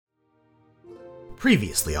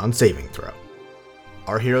Previously on Saving Throw.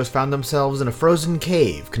 Our heroes found themselves in a frozen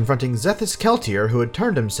cave, confronting Zethus Keltier, who had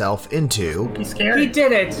turned himself into... He's scared. He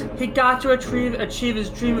did it! He got to achieve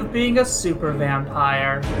his dream of being a super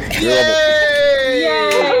vampire. Yay!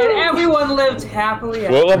 Yay! And everyone lived happily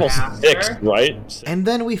ever We're level after. 6, right? And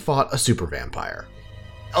then we fought a super vampire.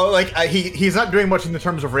 Oh, like, he's not doing much in the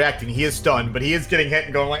terms of reacting. He is stunned, but he is getting hit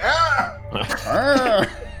and going like, ah!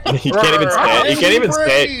 He can't even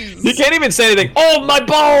say it. He can't even say anything. Oh, my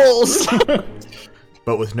balls!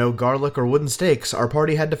 But with no garlic or wooden stakes, our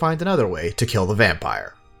party had to find another way to kill the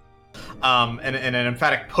vampire. And an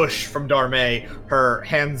emphatic push from Darmay, her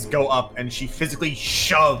hands go up and she physically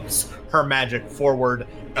shoves her magic forward.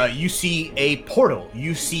 You see a portal.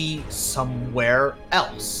 You see somewhere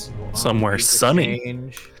else. Somewhere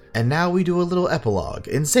sunny. And now we do a little epilogue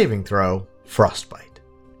in Saving Throw, Frostbite.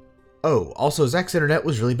 Oh, also Zach's internet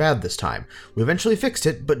was really bad this time. We eventually fixed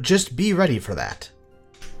it, but just be ready for that.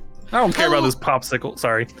 I don't care about this popsicle.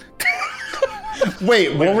 Sorry.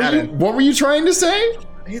 Wait, what were you trying to say?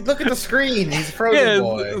 Look at the screen. He's a frozen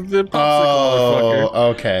boy. The popsicle. Oh,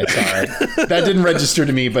 okay, sorry. That didn't register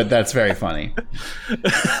to me, but that's very funny.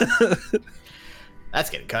 That's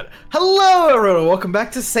getting cut. Hello, everyone. Welcome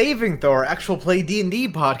back to Saving Throw, our actual play D&D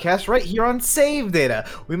podcast right here on Save Data.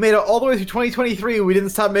 We made it all the way through 2023 and we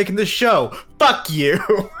didn't stop making this show. Fuck you.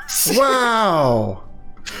 Wow.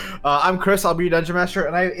 I'm Chris. I'll be your Dungeon Master,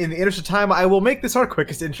 and in the interest of time, I will make this our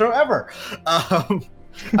quickest intro ever. I'm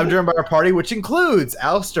joined by our party, which includes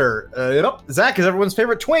Alistair. Zach is everyone's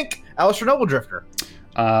favorite twink, Alistair Noble Drifter.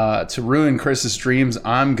 To ruin Chris's dreams,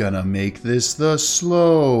 I'm gonna make this the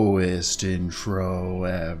slowest intro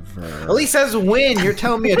ever. At least as a win, you're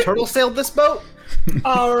telling me a turtle sailed this boat?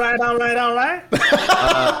 All right.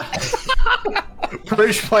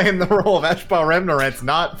 British playing the role of Eshbal Remnorant's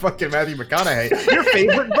not fucking Matthew McConaughey. Your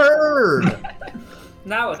favorite bird.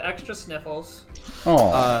 Now with extra sniffles. Oh,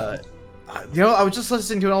 I was just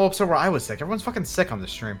listening to an old episode where I was sick. Everyone's fucking sick on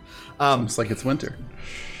this stream. it's like it's winter.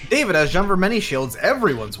 David has Jumper Many Shields,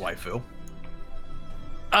 everyone's waifu.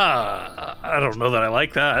 I don't know that I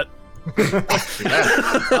like that.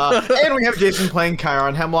 And we have Jason playing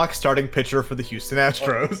Chiron Hemlock, starting pitcher for the Houston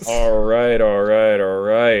Astros. All right.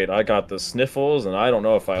 I got the sniffles, and I don't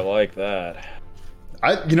know if I like that.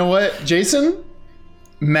 You know what, Jason?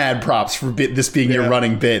 Mad props for this being your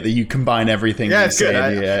running bit, that you combine everything. Yeah, it's good.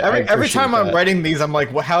 Every time I'm that. writing these, I'm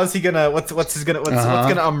like, well, how is he gonna? What's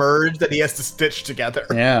gonna emerge that he has to stitch together?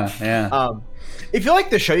 Yeah. If you like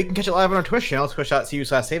this show, you can catch it live on our Twitch channel,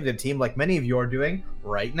 twitch.tv/SaveTheTeam, like many of you are doing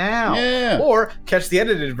right now. Yeah. Or catch the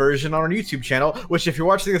edited version on our YouTube channel, which if you're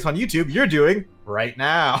watching this on YouTube, you're doing right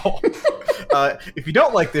now. If you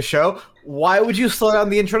don't like this show, why would you slow down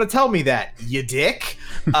the intro to tell me that, you dick?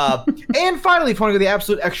 And finally, if you want to go the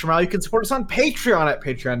absolute extra mile, you can support us on Patreon at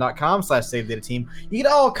patreon.com/SaveDataTeam. You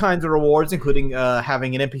get all kinds of rewards, including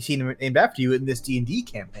having an NPC named after you in this D&D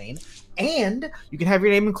campaign. And you can have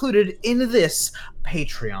your name included in this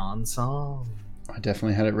Patreon song. I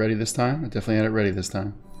definitely had it ready this time.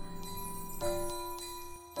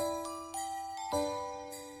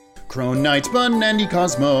 Crone Knight, Bunandi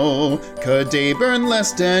Cosmo, Cadabern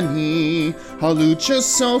Lestani, Halucha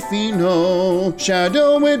Sofino,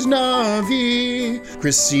 Shadow and Navi,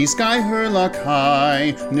 Chrissy Sky Herlock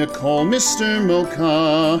High, Nicole Mr.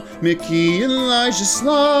 Mocha, Mickey Elijah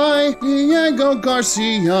Sly, Diego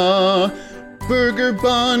Garcia, Burger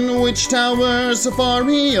Bun, Witch Tower,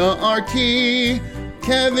 Safaria Archie,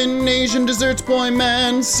 Kevin, Asian Desserts Boy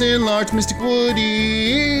Man, Sillart, Mystic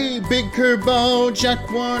Woody, Big Kerbo, Jack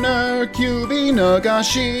Warner, QB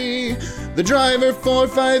Nagashi, The Driver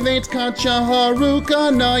 458, Kacha Haruka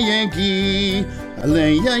Nayegi,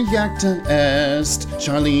 Alea Yakta Est,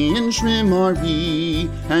 Charlie and Shrimari,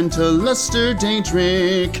 Antoluster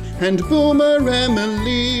Daedric, and Boomer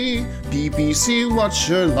Emily, BBC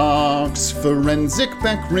Watcher Locks, Forensic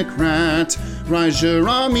Beckrick Rat,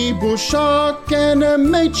 Rajarami Bushak,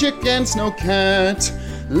 Anime Chick and Snowcat,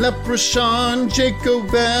 Leprechaun,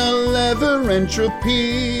 Jacobel, Ever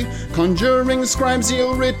Entropy, Conjuring Scribes,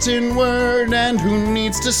 Your Written Word, and Who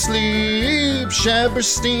Needs to Sleep,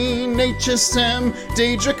 Sheberstein, HSM,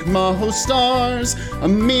 Daedric, Maho Stars,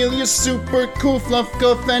 Amelia Super, Cool Fluff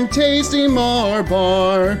Guff, and Tasty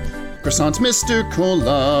Marbar, Croissant, Mr.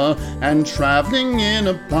 Cola, and Traveling in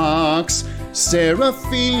a Box,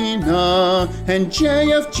 Seraphina, and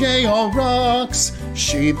JFJ All Rocks,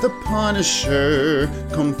 Shade the Punisher,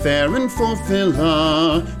 Comfair and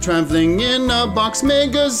Fulfilla, Traveling in a Box,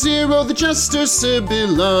 Mega Zero, the Jester,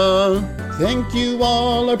 Sibylla. Thank you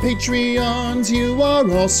all, our Patreons, you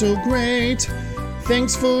are all so great.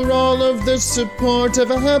 Thanks for all of the support.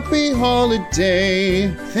 Have a happy holiday.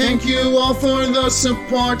 Thank you all for the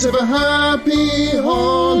support. Have a happy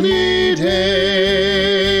holiday.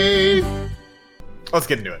 Let's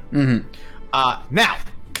get into it. Now,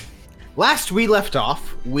 last we left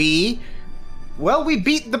off, we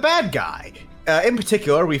beat the bad guy. In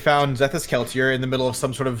particular, we found Zethus Keltier in the middle of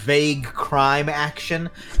some sort of vague crime action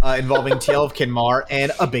involving TL of Kinmar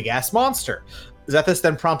and a big-ass monster. Zethus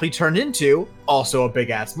then promptly turned into also a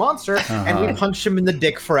big-ass monster, and we punched him in the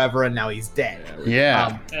dick forever, and now he's dead.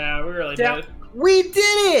 Yeah. Yeah, we really did. We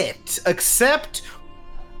did it! Except,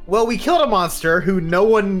 well, we killed a monster who no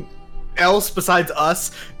one else besides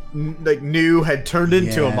us knew had turned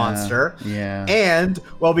into a monster. Yeah. And,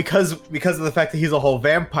 well, because of the fact that he's a whole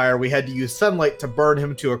vampire, we had to use sunlight to burn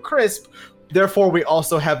him to a crisp. Therefore, we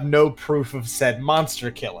also have no proof of said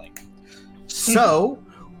monster killing. So,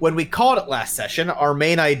 when we called it last session, our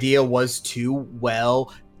main idea was to,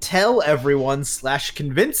 well, tell everyone /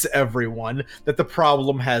 convince everyone that the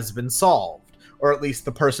problem has been solved. Or at least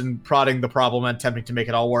the person prodding the problem and attempting to make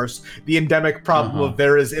it all worse. The endemic problem of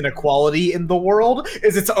there is inequality in the world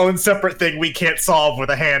is its own separate thing we can't solve with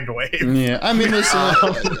a hand wave. Yeah, I mean, listen,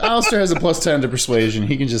 Alistair has a +10 to persuasion.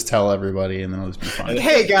 He can just tell everybody and then it'll just be fine.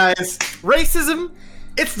 Hey guys, racism,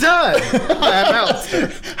 it's done. Hi, I'm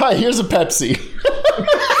Alistair. Hi, here's a Pepsi.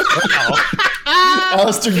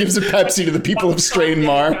 Alistair gives a Pepsi to the people of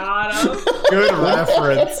Strainmar. Got him. Good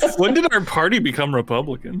reference. When did our party become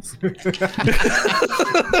Republicans?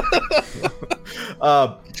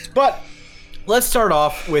 But let's start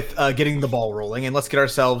off with getting the ball rolling, and let's get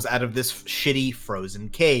ourselves out of this shitty frozen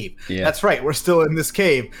cave. Yeah. That's right, we're still in this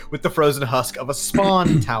cave with the frozen husk of a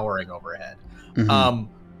spawn towering overhead.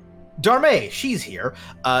 Darmay, she's here.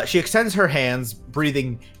 She extends her hands,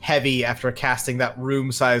 breathing heavy after casting that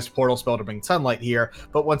room-sized portal spell to bring sunlight here,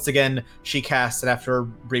 but once again, she casts, and after a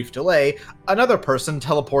brief delay, another person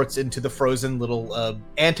teleports into the frozen little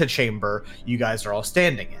antechamber you guys are all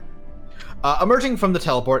standing in. Emerging from the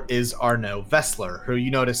teleport is Arnaud Vessler, who you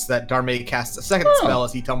notice that Darmay casts a second spell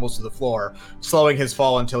as he tumbles to the floor, slowing his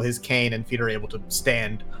fall until his cane and feet are able to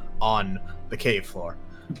stand on the cave floor.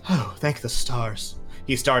 Oh, thank the stars.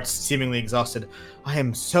 He starts, seemingly exhausted. I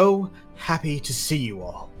am so happy to see you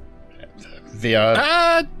all.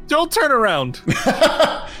 Don't turn around.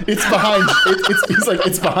 It's behind. He's like,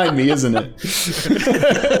 it's behind me, isn't it?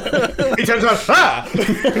 He turns around. Ah!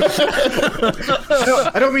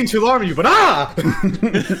 I don't mean to alarm you, but ah!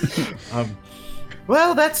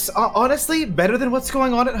 Well, that's honestly better than what's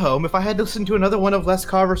going on at home. If I had to listen to another one of Les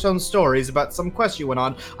Carversone's stories about some quest you went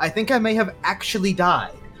on, I think I may have actually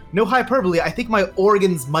died. No hyperbole, I think my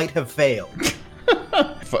organs might have failed.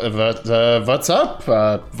 What's up?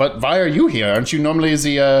 Why are you here? Aren't you normally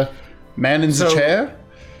the man in the chair?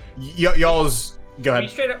 Y'all's... Go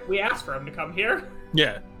ahead. We asked for him to come here.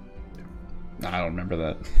 Yeah. I don't remember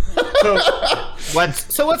that.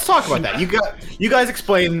 So let's talk about that. You guys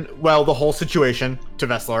explain, well, the whole situation to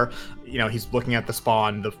Vessler. You know, he's looking at the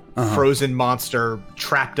spawn, the frozen monster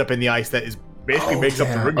trapped up in the ice that is basically makes up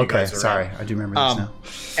the room you guys are sorry. in. I do remember this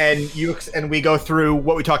now. And we go through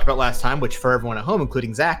what we talked about last time, which for everyone at home,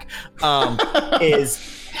 including Zach, is,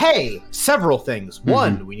 hey, several things.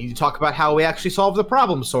 One, we need to talk about how we actually solve the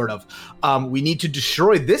problem, sort of. We need to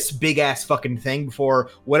destroy this big-ass fucking thing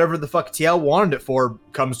before whatever the fuck TL wanted it for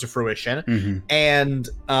comes to fruition. And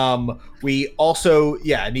we also,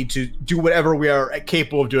 need to do whatever we are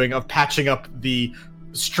capable of doing of patching up the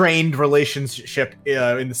strained relationship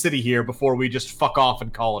in the city here before we just fuck off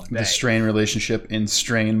and call it a day. The strained relationship in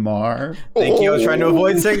Strainmar. Thank you. I was trying to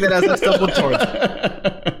avoid saying that as I stumbled towards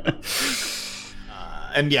it.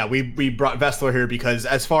 And yeah, we brought Vessler here because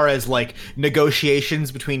as far as like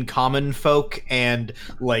negotiations between common folk and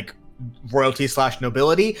like royalty /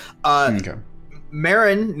 nobility,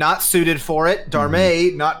 Marin not suited for it.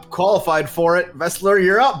 Darmay not qualified for it. Vessler,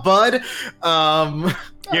 you're up, bud.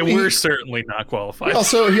 We're certainly not qualified.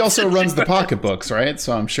 He also runs the pocketbooks, right?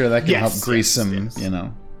 So I'm sure that can help grease some,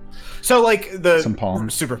 So like some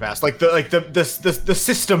palms. Super fast. Like the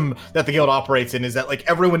system that the guild operates in is that like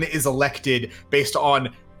everyone is elected based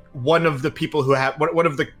on one of the people who have one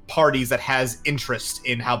of the parties that has interest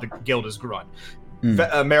in how the guild is run.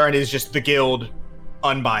 Marin is just the guild,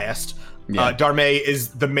 unbiased. Darmay is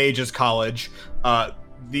the mage's college.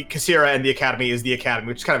 The Kassira and the Academy is the Academy,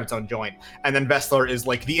 which is kind of its own joint. And then Vessler is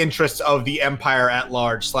like the interests of the Empire at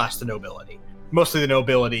large / the nobility. Mostly the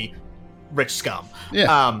nobility, rich scum.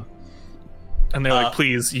 Yeah. And they're like,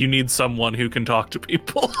 please, you need someone who can talk to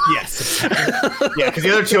people. Yes, exactly. Yeah, because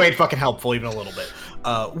the other two ain't fucking helpful even a little bit.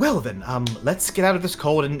 Well then, let's get out of this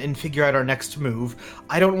cold and figure out our next move.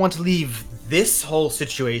 I don't want to leave this whole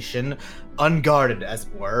situation unguarded, as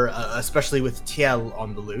it were, especially with Tiel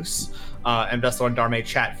on the loose. And Vessel and Darme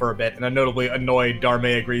chat for a bit, and a notably annoyed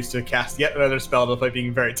Darme agrees to cast yet another spell despite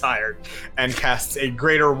being very tired, and casts a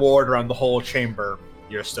greater ward around the whole chamber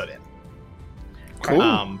you're stood in.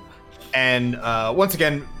 Cool. And once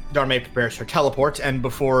again, Darme prepares her teleport, and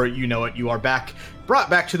before you know it, you are brought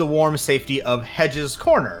back to the warm safety of Hedge's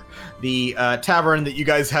Corner, the tavern that you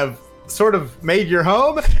guys have sort of made your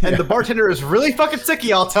home, and the bartender is really fucking sick of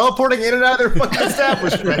y'all teleporting in and out of their fucking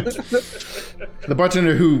establishment. The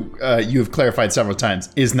bartender who you have clarified several times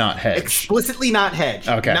is not Hedge. Explicitly not Hedge.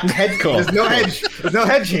 Okay. Not Hedge. Cool. There's no Hedge. There's no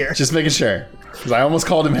Hedge here. Just making sure. Because I almost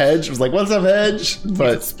called him Hedge. I was like, what's up, Hedge?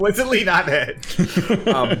 But Explicitly not Hedge.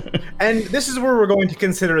 And this is where we're going to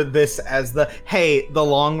consider this as the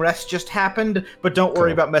long rest just happened, but don't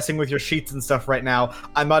worry about messing with your sheets and stuff right now.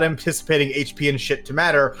 I'm not anticipating HP and shit to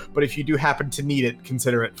matter, but if you do happen to need it,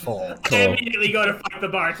 consider it full. Cool. Immediately go to fight the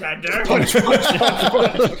bartender.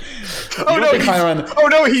 Oh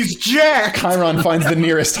no, he's Jack! Chiron finds the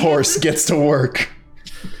nearest horse, gets to work.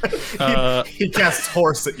 He casts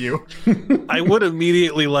horse at you. I would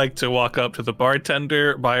immediately like to walk up to the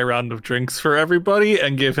bartender, buy a round of drinks for everybody,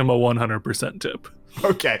 and give him a 100% tip.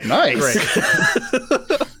 Okay. Nice. Great.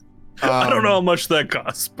 I don't know how much that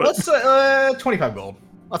costs, but Let's 25 gold.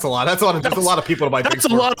 That's a lot. That's a lot of people to buy drinks that's a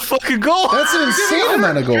for. lot of fucking gold. That's an insane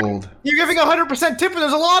amount of gold. You're giving 100% tip, and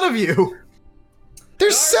there's a lot of you.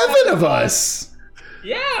 There's 7 of us.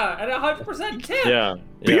 Yeah, and 100% tip. Yeah.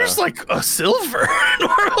 Beer's like a silver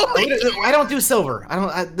normally. I don't do silver.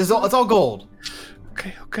 It's all gold.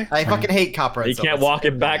 Okay. I fucking hate copper. You can't walk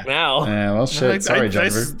it back now. Yeah, well, shit. Sorry,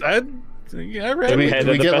 Jennifer. I read Do we, Okay,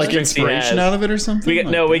 do we the get best like drinks he inspiration has. out of it or something? We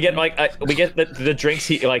get the drinks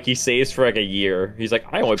he saves for like a year. He's like,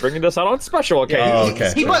 I only bring this out on special occasions. Oh,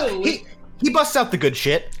 okay. He busts out the good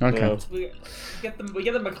shit. Okay. Yeah. We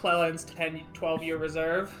get the McClellan's 12-year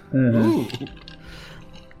reserve. Ooh.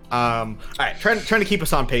 All right, trying to keep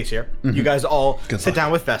us on pace here. You guys all Good sit luck.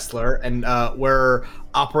 down with Vestler, and we're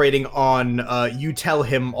operating on you tell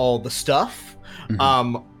him all the stuff.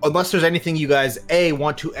 Unless there's anything you guys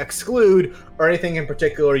want to exclude, or anything in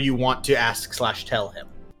particular you want to ask/tell him.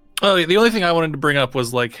 Oh, the only thing I wanted to bring up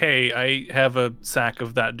was like, hey, I have a sack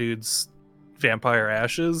of that dude's vampire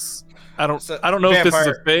ashes. I don't know if this is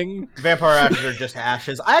a thing. Vampire ashes are just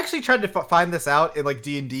ashes. I actually tried to find this out in like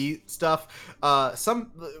D&D stuff. For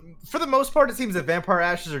the most part, it seems that vampire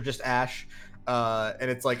ashes are just ash,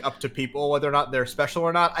 and it's like up to people whether or not they're special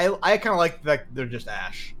or not. I kind of like that they're just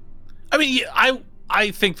ash. I mean, yeah,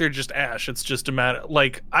 I think they're just ash. It's just a matter.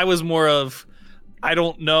 Like, I was more of, I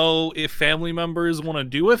don't know if family members want to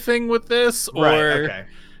do a thing with this, or Okay.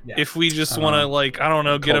 Yeah. if we just want to, like, I don't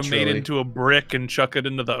know, get them made Culturally. into a brick and chuck it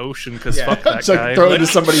into the ocean, because Yeah. fuck that So guy. throw it Like,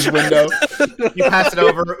 into somebody's window. You pass it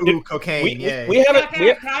over. Ooh, cocaine. Yay. We haven't.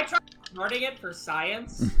 Can I try starting it for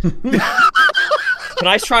science? Can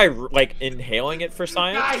I try like inhaling it for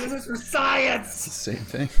science? Guys, this is for science! Same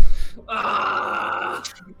thing. Ah!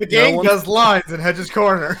 The gang one- does lines in Hedge's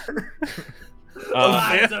Corner.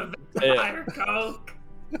 Lies of vampire coke!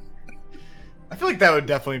 I feel like that would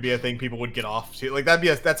definitely be a thing people would get off to. Like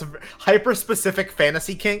that's a hyper specific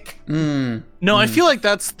fantasy kink. No, I feel like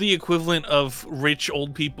that's the equivalent of rich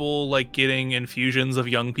old people, like, getting infusions of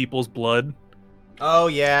young people's blood. Oh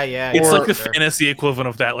yeah. It's yeah, like the sure. fantasy equivalent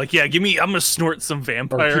of that. Like, yeah, I'm gonna snort some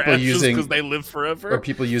vampire people ashes using- because they live forever. Or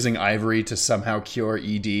people using ivory to somehow cure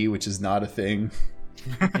ED, which is not a thing.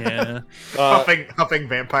 Yeah. Huffing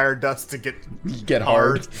vampire dust to get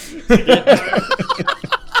hard.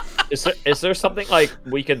 Is there something like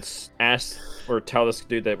we could ask or tell this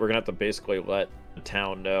dude that we're gonna have to basically let the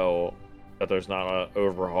town know that there's not an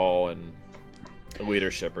overhaul and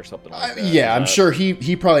leadership or something like that? Yeah, I'm sure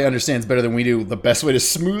he probably understands better than we do the best way to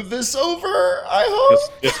smooth this over, I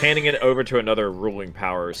hope. Just handing it over to another ruling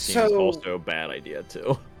power seems So- also a bad idea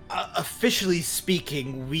too. Officially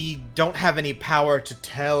speaking, we don't have any power to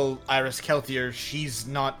tell Iris Keltier she's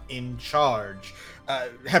not in charge.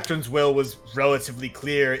 Hepturn's will was relatively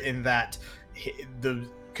clear in that the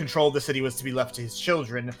control of the city was to be left to his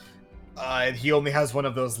children. He only has one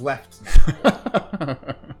of those left.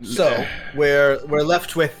 So we're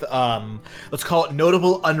left with let's call it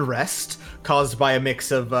notable unrest caused by a mix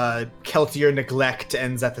of Keltier neglect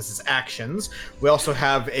and Zethus' actions. We also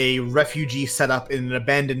have a refugee set up in an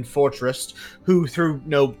abandoned fortress who, through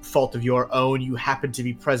no fault of your own, you happen to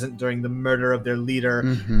be present during the murder of their leader,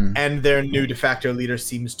 and their new de facto leader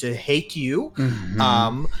seems to hate you.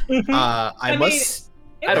 I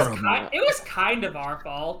I don't know. It was kind of our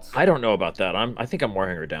fault. I don't know about that. I think I'm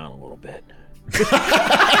wearing her down a little bit.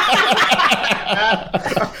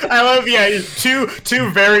 I love, two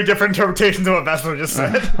very different interpretations of what Vesper just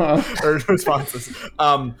said, or responses.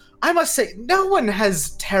 I must say, no one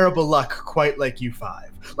has terrible luck quite like you five.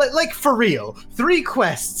 Like for real, 3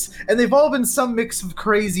 quests, and they've all been some mix of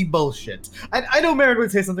crazy bullshit. I know Marin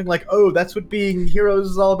would say something like, "Oh, that's what being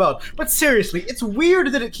heroes is all about," but seriously, it's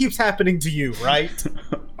weird that it keeps happening to you, right?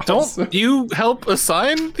 Don't you help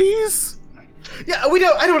assign these? Yeah,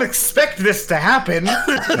 I don't expect this to happen.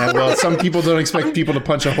 Yeah, well, some people don't expect people to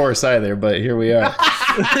punch a horse either, but here we are.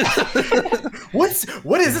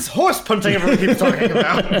 What is this horse punching everyone keeps talking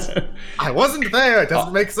about? I wasn't there. It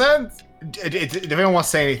doesn't make sense. If anyone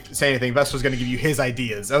wants to say anything, Vesper's going to give you his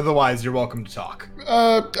ideas. Otherwise, you're welcome to talk.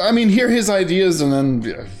 I mean, hear his ideas, and then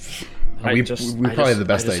we probably have the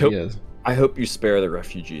best ideas. I hope you spare the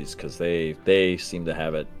refugees, because they seem to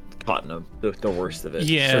have it caught in the worst of it.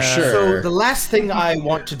 Yeah, for sure. So the last thing I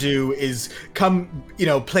want to do is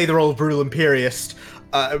play the role of brutal imperialist,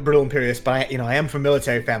 but I am from a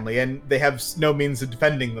military family, and they have no means of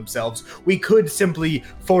defending themselves. We could simply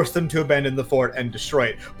force them to abandon the fort and destroy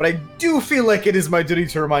it, but I do feel like it is my duty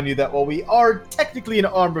to remind you that while we are technically an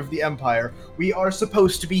arm of the Empire, we are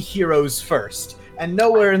supposed to be heroes first. And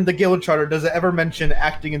nowhere in the guild charter does it ever mention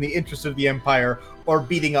acting in the interest of the Empire or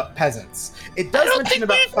beating up peasants. It does mention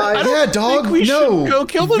about 5. Yeah, dog. we no, should go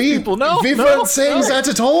kill those people. No, we weren't saying that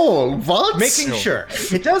at all. What? Making sure.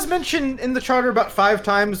 It does mention in the charter about 5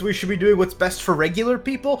 times we should be doing what's best for regular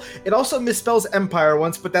people. It also misspells Empire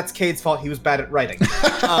once, but that's Cade's fault. He was bad at writing.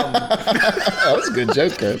 That was a good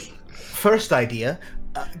joke, Chris. First idea.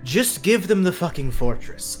 Just give them the fucking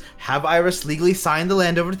fortress. Have Iris legally sign the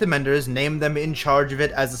land over to the Menders, name them in charge of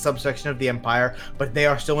it as a subsection of the Empire, but they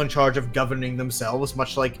are still in charge of governing themselves,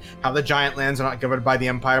 much like how the Giant Lands are not governed by the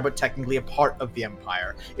Empire, but technically a part of the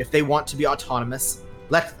Empire. If they want to be autonomous,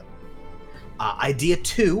 let them. Idea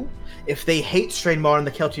 2, if they hate Strainmar and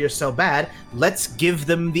the Keltier so bad, let's give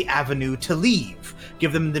them the avenue to leave.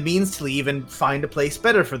 Give them the means to leave and find a place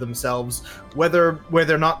better for themselves, where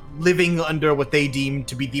they're not living under what they deem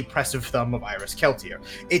to be the oppressive thumb of Iris Keltier.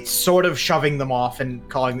 It's sort of shoving them off and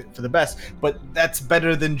calling it for the best, but that's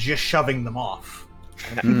better than just shoving them off.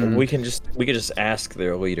 We can just ask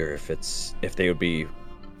their leader if they would be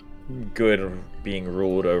good being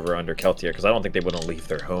ruled over under Keltier, because I don't think they wouldn't leave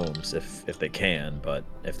their homes if they can, but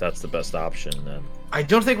if that's the best option, then I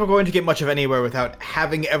don't think we're going to get much of anywhere without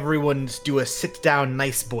having everyone do a sit-down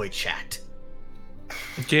nice boy chat.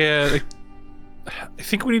 Yeah, I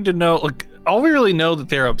think we need to know, like, all we really know that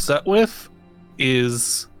they're upset with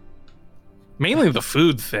is mainly the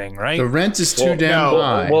food thing, right? The rent is too damn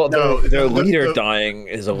high. Well, their leader dying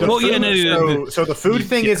is a little... So the food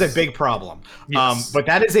thing is a big problem. Yes. But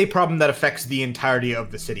that is a problem that affects the entirety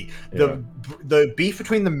of the city. The beef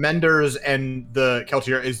between the Menders and the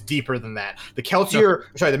Keltier is deeper than that.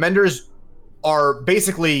 The Menders are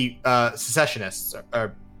basically secessionists.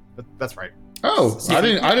 That's right. Oh, I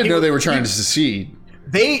didn't know they were trying to secede.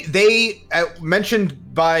 They mentioned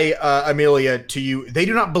by Amelia to you, they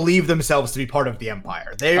do not believe themselves to be part of the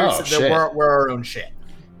Empire. We're our own shit.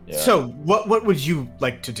 Yeah. So what would you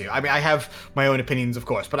like to do? I mean, I have my own opinions, of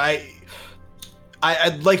course, but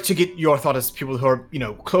I'd like to get your thought as people who are,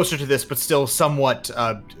 closer to this, but still somewhat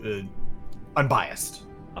unbiased.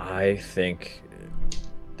 I think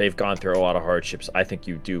they've gone through a lot of hardships. I think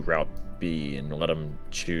you do Route B and let them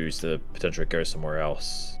choose to potentially go somewhere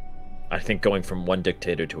else. I think going from one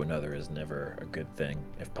dictator to another is never a good thing,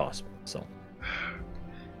 if possible. So,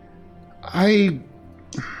 I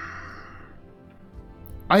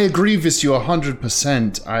agree with you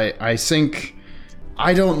 100%. I think,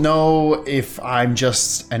 I don't know if I'm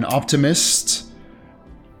just an optimist,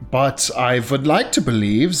 but I would like to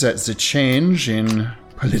believe that the change in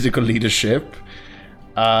political leadership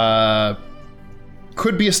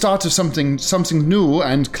could be a start of something new,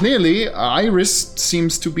 and clearly Iris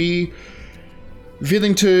seems to be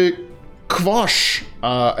willing to quash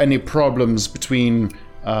any problems between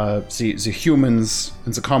the humans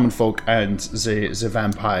and the common folk and the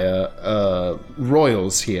vampire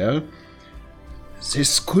royals here.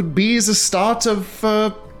 This could be the start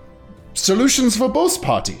of solutions for both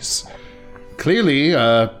parties. Clearly,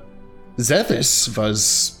 Zethys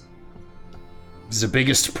was the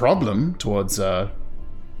biggest problem towards the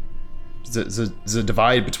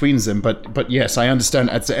divide between them, but yes, I understand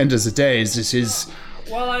at the end of the day, this is...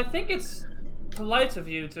 Well, I think it's polite of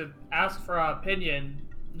you to ask for our opinion,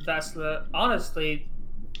 honestly,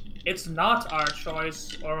 it's not our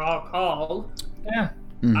choice or our call. Yeah.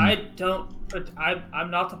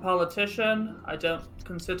 I'm not a politician. I don't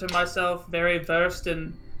consider myself very versed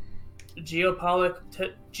in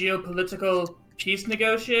geopolitical peace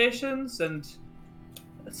negotiations, and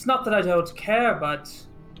it's not that I don't care, but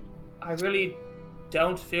I really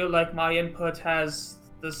don't feel like my input has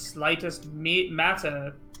the slightest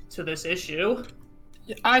matter to this issue.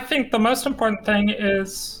 I think the most important thing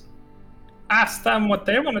is ask them what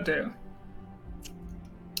they want to do.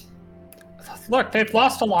 Look, they've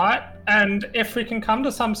lost a lot, and if we can come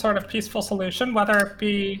to some sort of peaceful solution, whether it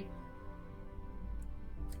be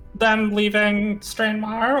them leaving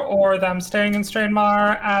Strainmar or them staying in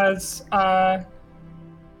Strainmar as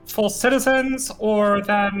full citizens, or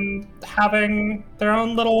them having their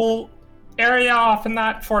own little area off in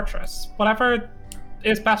that fortress, whatever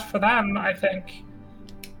is best for them, I think.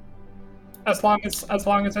 As long as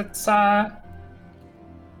it's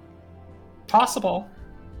possible,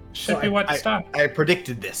 should be what's done. I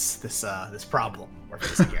predicted this problem we're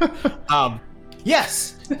facing here.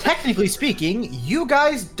 Yes, technically speaking, you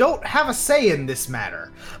guys don't have a say in this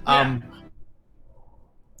matter.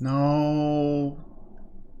 No.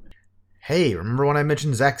 Hey, remember when I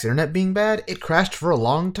mentioned Zach's internet being bad? It crashed for a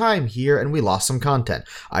long time here and we lost some content.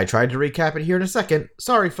 I tried to recap it here in a second.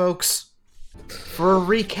 Sorry, folks. For a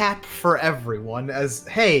recap for everyone,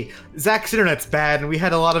 hey, Zach's internet's bad and we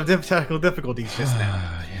had a lot of technical difficulties just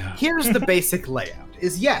now. Yeah. Here's the basic layout.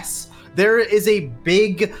 Yes, there is a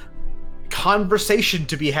big conversation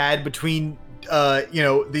to be had between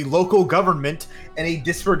the local government and a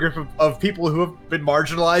disparate group of people who have been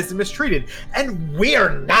marginalized and mistreated, and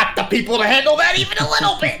we're not the people to handle that even a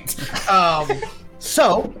little bit.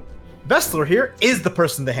 So Vestler here is the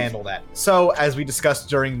person to handle that. So as we discussed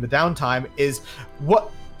during the downtime, is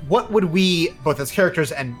what would we, both as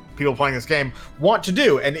characters and people playing this game, want to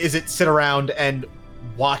do? And is it sit around and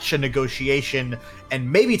watch a negotiation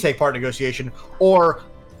and maybe take part in negotiation, or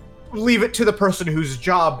leave it to the person whose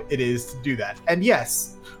job it is to do that? And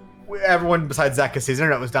yes, everyone besides Zach, because his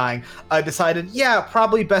internet was dying, decided, yeah,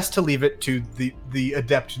 probably best to leave it to the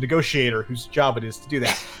adept negotiator whose job it is to do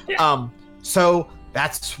that. So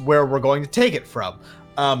that's where we're going to take it from.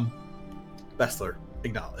 Vestler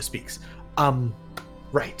speaks.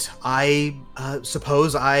 Right. I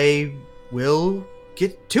suppose I will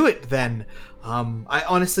get to it then. I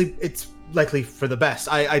honestly, it's likely for the best.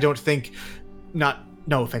 I don't think,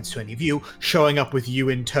 no offense to any of you, showing up with you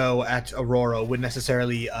in tow at Aurora would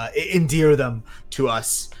necessarily endear them to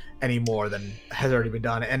us any more than has already been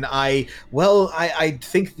done. And I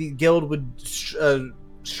think the guild would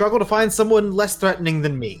struggle to find someone less threatening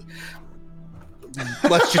than me.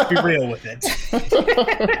 Let's just be real with it.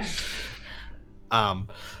 And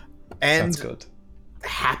Sounds good.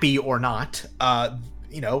 Happy or not,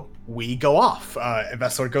 we go off.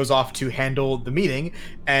 Vestler goes off to handle the meeting,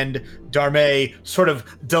 and Darme, sort of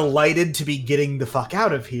delighted to be getting the fuck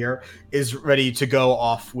out of here, is ready to go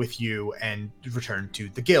off with you and return to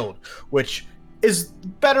the guild, which is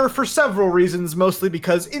better for several reasons, mostly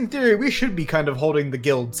because, in theory, we should be kind of holding the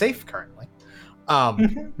guild safe currently.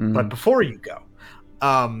 But before you go,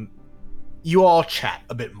 you all chat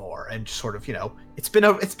a bit more and just sort of, it's been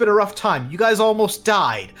a rough time. You guys almost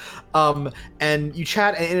died. And you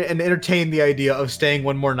chat and entertain the idea of staying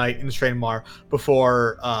one more night in Strainmar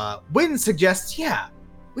before Wynn suggests, yeah,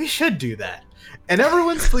 we should do that. And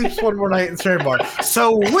everyone sleeps one more night in Strainmar.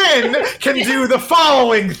 So Wynn can do the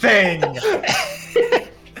following thing.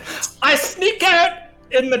 I sneak out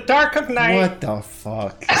in the dark of night. What the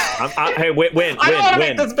fuck? Hey, Win.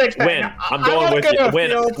 I'm going with you.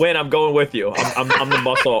 Win. I'm going with you. I'm the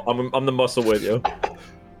muscle. I'm the muscle with you.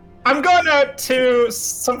 I'm going out to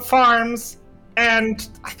some farms, and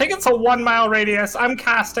I think it's a 1 mile radius. I'm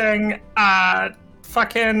casting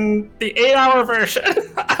fucking the 8-hour version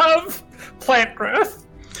of plant growth.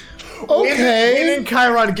 Okay. Wynn and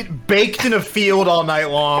Chiron get baked in a field all night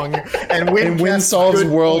long, and Wynn solves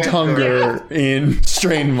world hunger in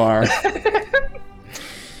Strainmar.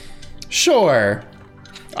 Sure.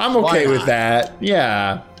 I'm okay with that.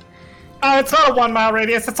 Yeah. It's not a 1 mile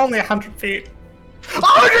radius. It's only 100 feet.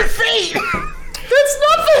 100 feet! That's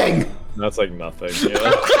nothing! That's like nothing.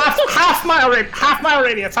 Yeah. half mile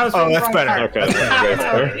radius. I was Oh, that's better. Okay. Half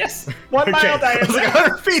mile radius. 1 mile diameter.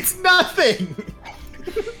 100 feet's nothing!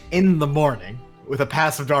 In the morning, with a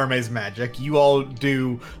pass of Darme's magic, you all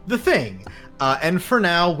do the thing. And for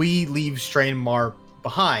now, we leave Strainmar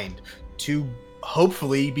behind to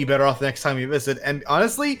hopefully be better off the next time we visit. And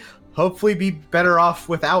honestly, hopefully be better off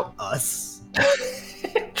without us.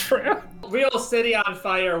 True. Real city on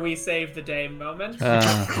fire, we saved the day moment. We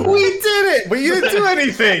did it! But you didn't do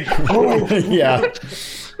anything! Yeah.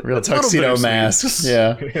 Real tuxedo mask.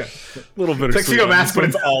 Yeah. A little bit of Tuxedo sweet mask, but on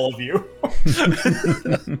it's all of you.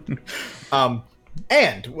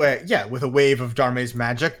 With a wave of Darme's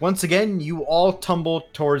magic, once again, you all tumble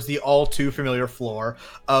towards the all too familiar floor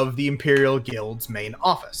of the Imperial Guild's main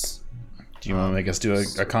office. Do you want to make us do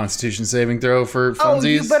a Constitution saving throw for Oh,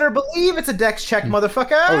 funsies? you better believe it's a Dex check,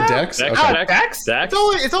 motherfucker. Oh, Dex? Dex, Okay. Dex, Dex.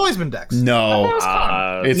 It's always been Dex. No.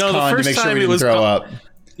 It's No, the con to first make sure time we it didn't was throw con- up.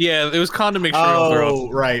 Yeah, it was con to make sure you don't throw Oh,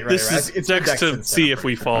 up. right. This is It's Dex to instead see of- if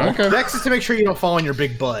we fall. Okay. Dex is to make sure you don't fall on your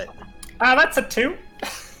big butt. That's a 2.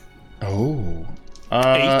 Oh.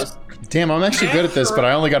 8. Damn, I'm actually good at this, but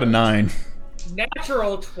I only got a 9.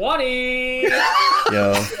 Natural 20.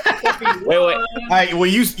 Yo. Wait. Alright, well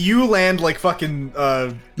you land like fucking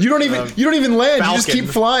You don't even land, you just Falcon. keep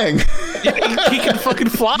flying. He can fucking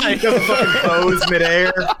fly. does a fucking pose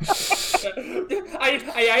midair.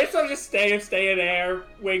 I sort of just stay in air,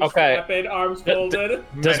 wings Okay. flapping, arms folded.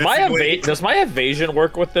 Does my Menacingly. does my evasion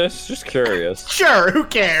work with this? Just curious. Sure, who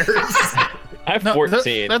cares? I have No,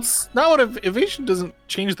 14. that's not what evasion doesn't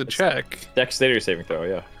change the check. Dexterity saving throw.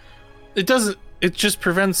 Yeah. It doesn't. It just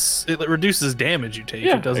prevents. It reduces damage you take.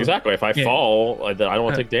 Yeah. It doesn't. Exactly. If I fall, then I don't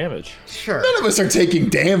want to take damage. Sure. None of us are taking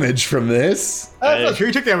damage from this. That's not true.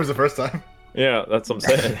 You took damage the first time. Yeah, that's what I'm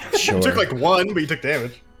saying. Sure. You took like 1, but you took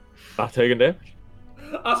damage. Not taking damage.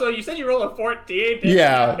 Also, you said you rolled a 14. Did Yeah.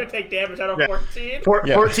 You have to take damage out of Yeah. 14.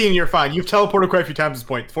 Yeah. 14, you're fine. You've teleported quite a few times at this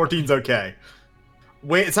point. 14's okay.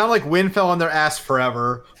 Wait, it sounded like wind fell on their ass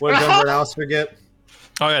forever. What did everyone else forget?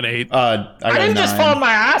 Oh, I got 8. I got I a didn't 9. just fall on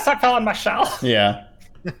my ass, I fell on my shell. Yeah.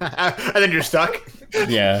 And then you're stuck.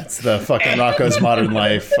 Yeah, it's the fucking Rocco's Modern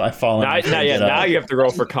Life. I fall Now, in. now you have to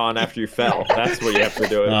roll for con after you fell. That's what you have to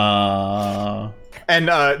do. And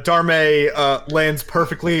Darme lands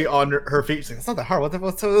perfectly on her feet. She's like, it's not that hard.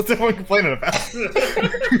 What's everyone complaining about?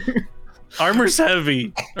 Armor's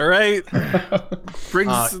heavy. All right.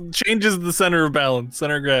 Changes the center of balance,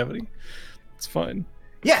 center of gravity. It's fine.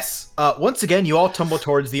 Yes. Once again, you all tumble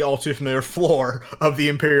towards the all too familiar floor of the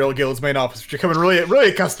Imperial Guild's main office, which you're coming really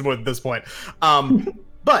accustomed with at this point.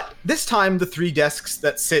 But this time, the 3 desks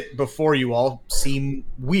that sit before you all seem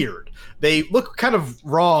weird. They look kind of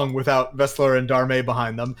wrong without Vessler and Darme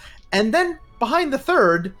behind them. And then behind the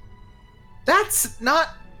third, that's not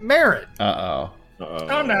Marin. Uh-oh.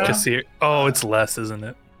 Oh no. Cassier. Oh, it's less, isn't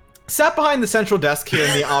it? Sat behind the central desk here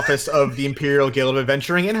in the office of the Imperial Guild of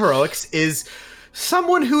Adventuring and Heroics is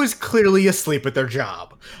someone who is clearly asleep at their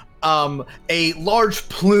job. A large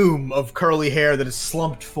plume of curly hair that is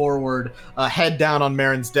slumped forward, head down on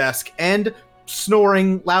Marin's desk, and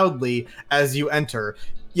snoring loudly as you enter.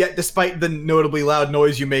 Yet, despite the notably loud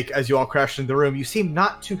noise you make as you all crash into the room, you seem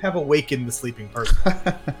not to have awakened the sleeping person.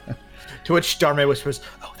 To which Darme whispers,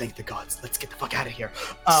 "Oh, thank the gods, let's get the fuck out of here."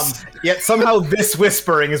 Yet somehow this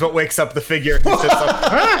whispering is what wakes up the figure. He sits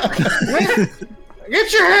up,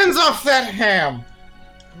 "Get your hands off that ham!"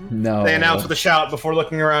 No. They announce with a shout before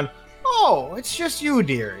looking around. "Oh, it's just you,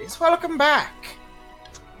 dearies. Welcome back."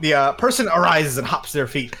 The person arises and hops to their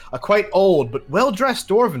feet. A quite old but well-dressed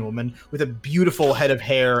dwarven woman with a beautiful head of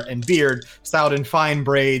hair and beard, styled in fine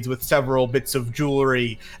braids with several bits of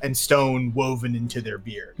jewelry and stone woven into their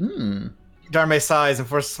beard. Darme sighs and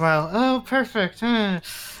forces a smile. "Oh, perfect.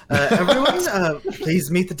 Everyone, please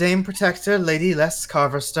meet the Dame Protector, Lady Les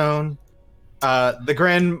Carverstone." The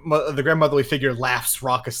grandmotherly figure laughs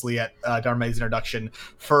raucously at Darme's introduction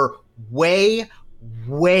for way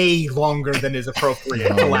longer than is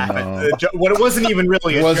appropriate to laugh at. What it wasn't even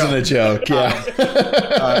really It wasn't a joke,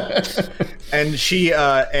 yeah. And she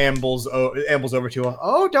ambles over to her.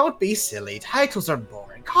 "Oh, don't be silly. Titles are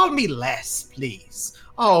boring. Call me Les, please.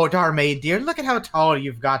 Oh, Darme, dear, look at how tall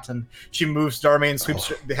you've gotten." She moves Darme and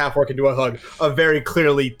sweeps the half-orc into a hug. A very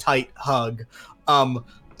clearly tight hug.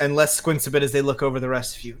 And Les squints a bit as they look over the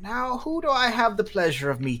rest of you. "Now, who do I have the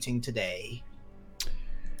pleasure of meeting today?"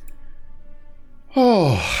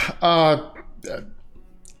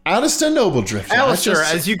 Alistair Nobledrift. Alistair,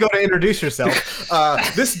 as you go to introduce yourself,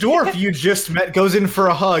 this dwarf you just met goes in for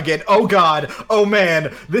a hug, and oh god, oh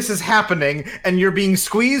man, this is happening, and you're being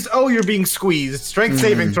squeezed? Oh, you're being squeezed. Strength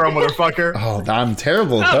saving throw, motherfucker. Oh, I'm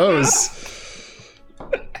terrible at those.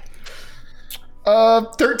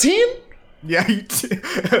 13? Yeah,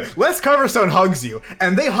 Les Carverstone hugs you,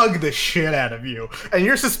 and they hug the shit out of you, and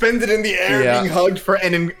you're suspended in the air being hugged for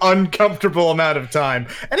an uncomfortable amount of time,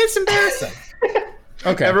 and it's embarrassing.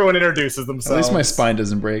 Okay. Everyone introduces At themselves. least my spine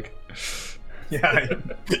doesn't break. Yeah,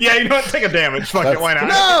 you know what? Take a damage. Fuck it, why not?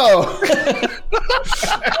 No!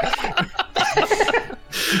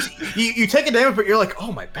 You take a damage, but you're like,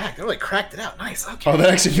 oh, my back. They really cracked it out. Nice. Okay. Oh, that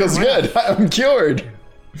actually feels good. I'm cured.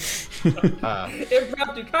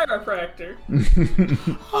 Impromptu chiropractor.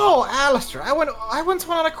 Oh, Alistair. I once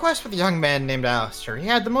went on a quest with a young man named Alistair. He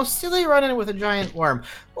had the most silly run-in with a giant worm.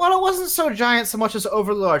 Well, it wasn't so giant so much as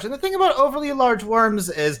overly large. And the thing about overly large worms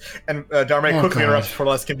is... And Darmay quickly interrupts before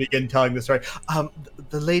Les can begin telling the story.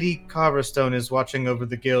 The Lady Carverstone is watching over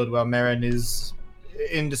the guild while Marin is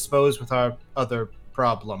indisposed with our other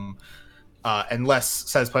problem. And Les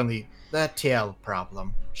says plainly, the TL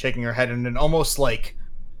problem, shaking her head in an almost like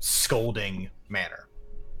scolding manner.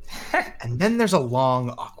 And then there's a long,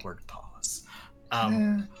 awkward pause.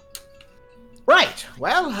 Right.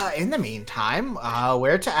 Well, in the meantime,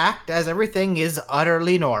 we're to act as everything is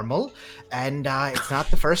utterly normal, and it's not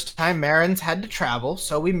the first time Marin's had to travel,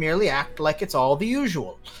 so we merely act like it's all the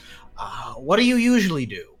usual. What do you usually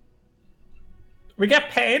do? We get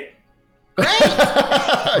paid.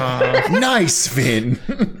 Nice, Vin.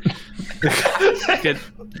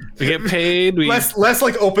 We get paid. Les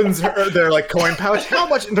like opens their like coin pouch. How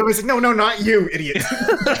much? And Darmay's like, no, not you, idiot.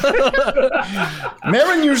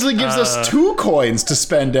 Marin usually gives us 2 coins to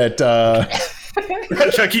spend at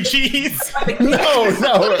Chuck E. Cheese. No.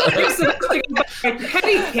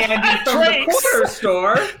 Penny candy from the corner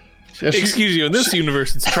store. Yeah, Excuse you, in this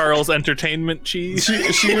universe, it's Charles Entertainment Cheese.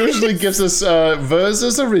 She usually gives us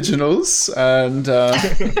Versa's Originals and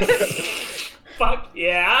Fuck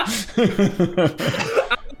yeah.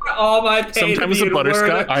 I want all my pay Sometimes to be a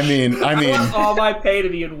butterscotch. I mean I want all my pay to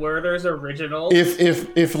be in Werther's Originals.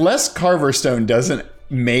 if Les Carverstone doesn't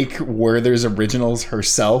make Werther's Originals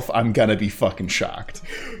herself, I'm gonna be fucking shocked.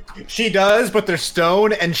 She does, but they're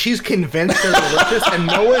stone, and she's convinced they're delicious, and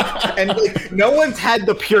no one's had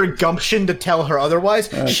the pure gumption to tell her otherwise.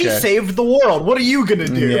 She Okay. saved the world. What are you gonna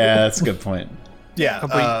do? Yeah, that's a good point. Yeah.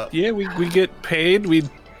 We get paid. We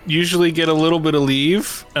usually get a little bit of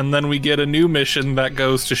leave, and then we get a new mission that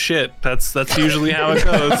goes to shit. That's usually how it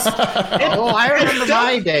goes. Oh, I remember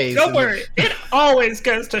my days. Don't worry, it always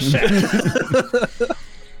goes to shit.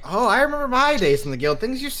 Oh, I remember my days in the guild.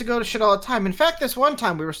 Things used to go to shit all the time. In fact, this one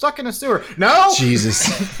time we were stuck in a sewer. No! Jesus.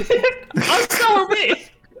 So are we.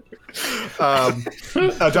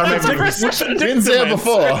 Been there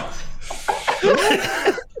before.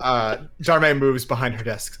 Darmay moves behind her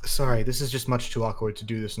desk. Sorry, this is just much too awkward to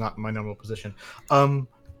do this, not in my normal position.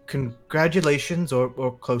 Congratulations,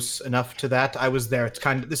 or close enough to that. I was there. It's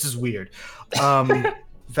this is weird.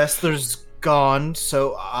 Vestler's gone,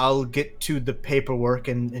 so I'll get to the paperwork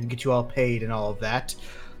and get you all paid and all of that.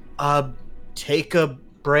 Take a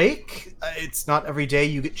break. It's not every day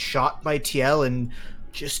you get shot by TL, and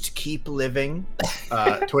just keep living.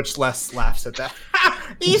 To which Les laughs at that.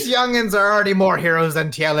 These youngins are already more heroes than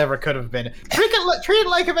TL ever could have been. Treat it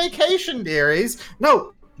like a vacation, dearies.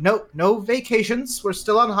 No vacations. We're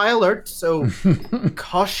still on high alert, so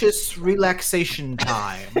cautious relaxation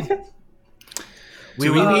time.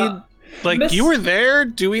 Do we need... Like, you were there?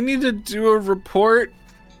 Do we need to do a report?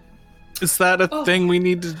 Is that a thing we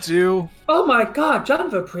need to do? Oh my god,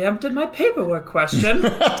 Jonva preempted my paperwork question.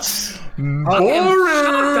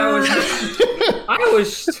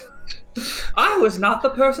 I was not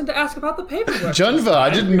the person to ask about the paperwork. Junva,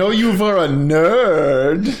 I didn't know you were a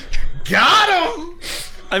nerd. Got him!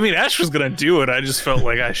 I mean, Ash was gonna do it. I just felt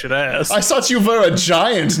like I should ask. I thought you were a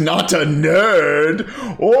giant, not a nerd.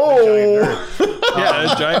 Oh.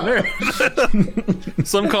 Yeah, a giant nerd.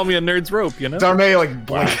 Some call me a nerd's rope, you know? Darmay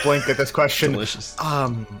blink at this question. Delicious.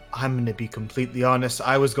 I'm gonna be completely honest.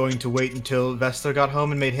 I was going to wait until Vestler got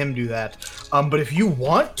home and made him do that. But if you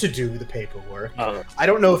want to do the paperwork, I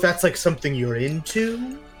don't know if that's like something you're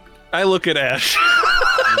into. I look at Ash.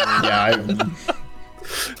 Yeah,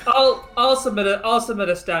 I'll submit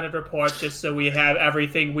a standard report just so we have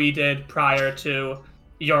everything we did prior to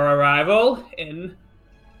your arrival in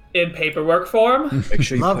paperwork form. Make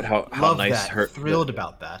sure you put how love nice that. her. Thrilled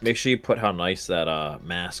about that. Make sure you put how nice that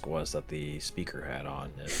mask was that the speaker had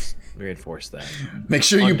on. Reinforce that. Make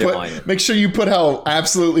sure you put how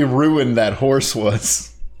absolutely ruined that horse was.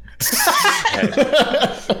 Hey,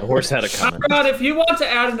 the horse had a comment. Rod, if you want to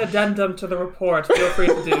add an addendum to the report, feel free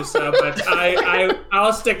to do so. But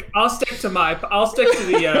I'll stick to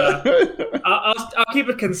the. I'll keep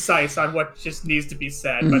it concise on what just needs to be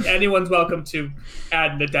said. But anyone's welcome to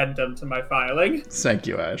add an addendum to my filing. Thank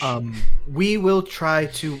you, Ash. We will try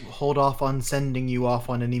to hold off on sending you off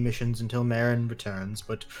on any missions until Marin returns,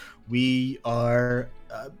 but we are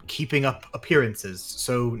keeping up appearances,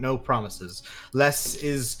 so no promises. Les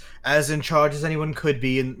is as in charge as anyone could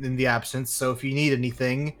be in the absence, so if you need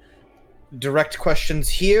anything, direct questions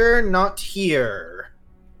here, not here.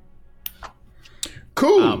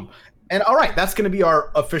 Cool. And all right, that's going to be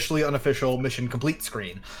our officially unofficial mission complete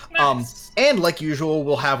screen. Nice. And like usual,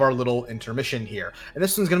 we'll have our little intermission here. And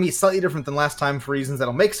this one's going to be slightly different than last time for reasons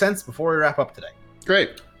that'll make sense before we wrap up today.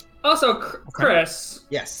 Great. Also, Chris,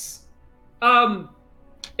 Yes.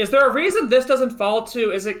 is there a reason this doesn't fall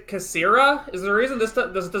to? Is it Kasira? Is there a reason this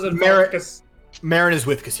doesn't fall to? Marin is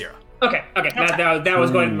with Kasira. Okay. That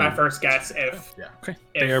was going to be my first guess. If Okay,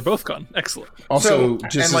 they are both gone. Excellent. Also, So,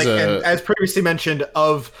 just and as as previously mentioned,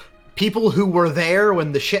 of people who were there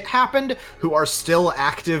when the shit happened, who are still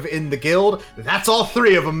active in the guild, that's all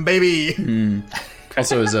 3 of them, baby.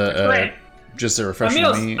 also as a Great. just a refresher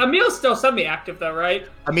to me. Emil's still semi-active though, right?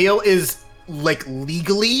 Emil is like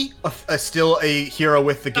legally still a hero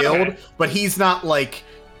with the guild, Okay. but he's not like,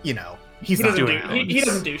 you know, he's He not doesn't doing do. He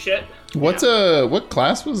doesn't do shit. What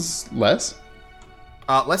class was Les?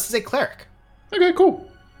 Les is a cleric. Okay, cool.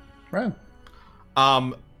 Right.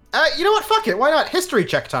 You know what? Fuck it. Why not? History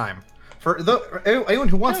check time for anyone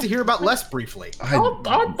who wants to hear about Les briefly.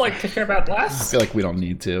 I'd like to hear about I less. feel like we don't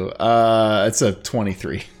need to. It's a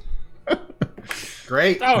 23.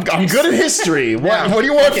 Great. Oh, I'm good at history. What, Yeah. what do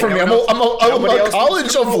you want Okay, from me? no I'm one a else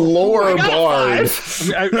college of lore bard.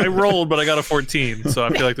 I rolled, but I got a 14, so I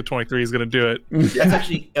feel like the 23 is going to do it. That's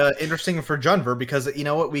actually interesting for Junver because you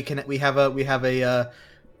know what we have a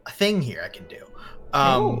thing here I can do.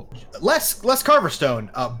 Les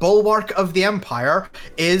Carverstone, Bulwark of the Empire,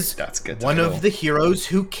 is That's a good one title. of the heroes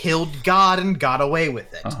who killed God and got away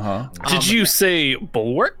with it. Uh-huh. Did you say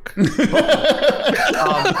bulwark?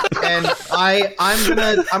 And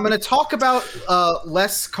I'm gonna talk about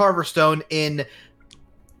Les Carverstone in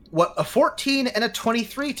what a 14 and a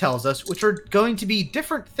 23 tells us, which are going to be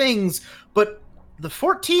different things, but the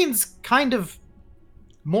 14's kind of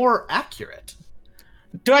more accurate.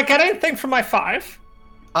 Do I get anything from my 5?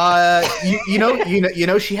 You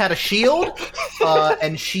know, she had a shield,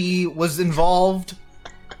 and she was involved.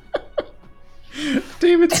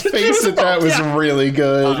 David's face at that was really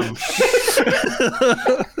good.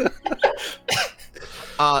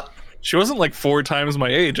 She wasn't like 4 times my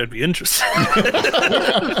age. I'd be interested.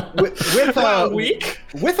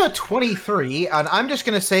 With a 23, and I'm just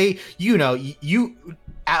gonna say, you,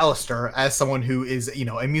 Alistair, as someone who is,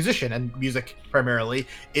 a musician and music primarily,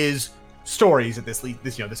 is stories at this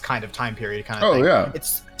kind of time period kind of thing. Yeah.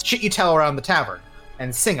 It's shit you tell around the tavern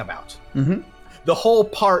and sing about. Mm-hmm. The whole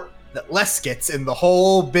part that Les gets in the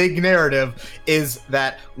whole big narrative is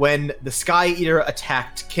that when the Sky Eater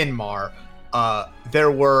attacked Kinmar,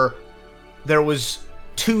 there was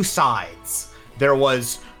 2 sides. There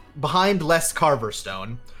was behind Les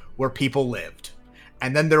Carverstone, where people lived,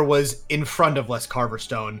 and then there was in front of Les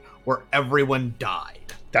Carverstone, where everyone died.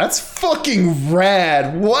 That's fucking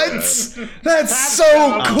rad. What? That's so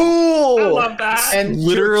dope. cool. I love that. And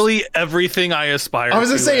Literally everything I aspire. I was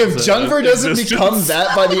gonna to say, if as a Junver doesn't existence. become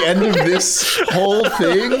that by the end of this whole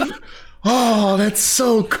thing, oh, that's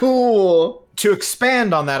so cool. to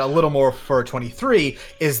expand on that a little more for 23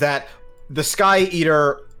 is that the Sky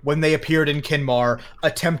Eater, when they appeared in Kinmar,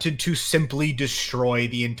 attempted to simply destroy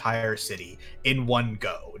the entire city in one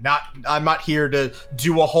go. I'm not here to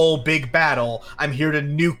do a whole big battle. I'm here to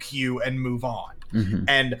nuke you and move on. Mm-hmm.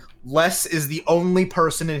 And Les is the only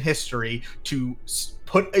person in history to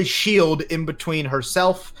put a shield in between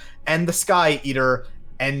herself and the Sky Eater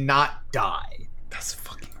and not die. That's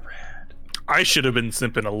fucking rad. I should have been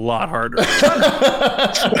simping a lot harder.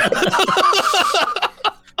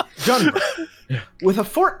 Junver, with a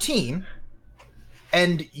 14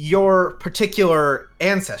 and your particular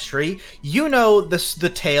ancestry, you know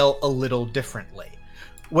the tale a little differently.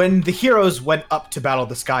 When the heroes went up to battle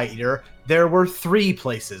the Sky Eater, there were 3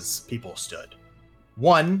 places people stood.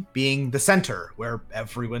 One being the center, where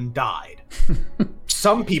everyone died.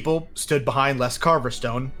 Some people stood behind Les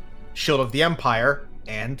Carverstone, Shield of the Empire,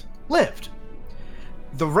 and lived.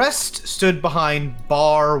 The rest stood behind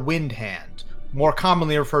Bar Windhand, more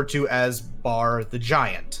commonly referred to as Bar the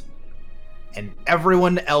Giant. And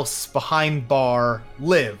everyone else behind Bar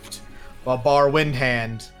lived, while Bar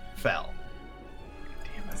Windhand fell.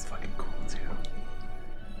 Damn, that's fucking cool too.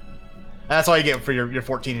 That's all you get for your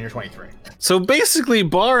 14 and your 23. So basically,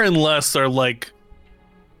 Bar and Les are like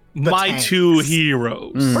my tanks. 2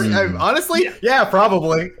 heroes. Honestly, yeah,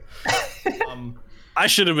 probably. I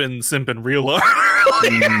should have been simping real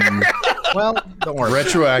hard. Well, don't worry.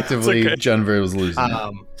 Retroactively, It's okay. Junver was losing.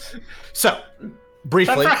 So,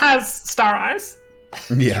 briefly, Jennifer has star eyes.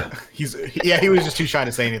 Yeah. He was just too shy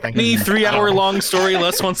to say anything. Any 3-hour-long story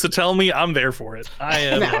Les wants to tell me, I'm there for it. I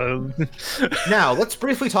am. Now, let's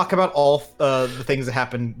briefly talk about all the things that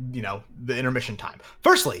happened, the intermission time.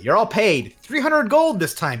 Firstly, you're all paid 300 gold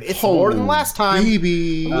this time. It's more than last time.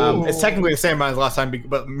 Baby. It's technically the same amount as last time,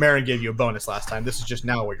 but Marin gave you a bonus last time. This is just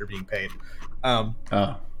now what you're being paid.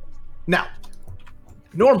 Now,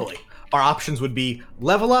 normally, our options would be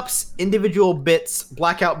level ups, individual bits,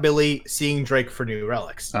 Blackout Billy, seeing Drake for new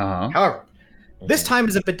relics. However, this time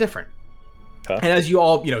is a bit different. And as you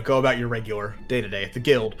all, go about your regular day-to-day at the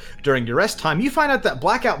guild, during your rest time, you find out that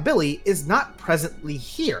Blackout Billy is not presently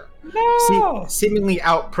here. No! Seemingly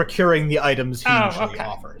out procuring the items he usually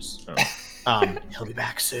offers. He'll be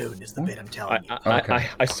back soon, is the bit I'm telling you.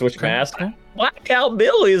 I switch mask. Blackout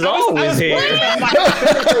Billy's always here.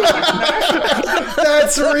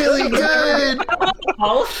 That's really good.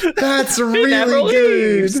 That's really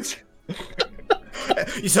good.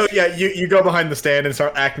 So yeah, you go behind the stand and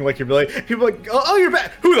start acting like you're Billy. People are like, oh, you're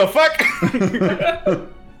back. Who the fuck?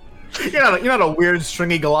 You're not a weird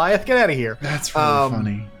stringy Goliath. Get out of here. That's really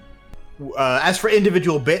funny. As for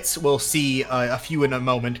individual bits, we'll see a few in a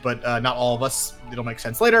moment, but not all of us. It'll make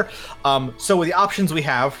sense later. So the options we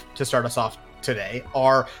have to start us off today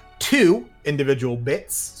are 2 individual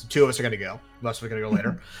bits. So 2 of us are going to go. The rest of us are going to go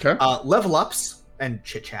later. Okay. Level ups and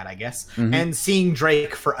chit chat, I guess, and seeing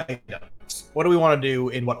Drake for items. What do we want to do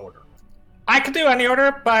in what order? I could do any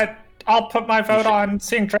order, but I'll put my vote on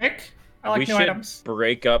seeing Drake. I like new should items.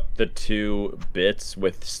 break up the 2 bits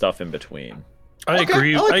with stuff in between. I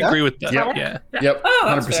agree. I like I agree that. with that. Yep. Yeah. Yep. Oh,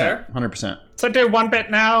 that's 100%. fair. 100%. So do 1 bit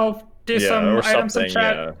now, do Yeah, some or items in something,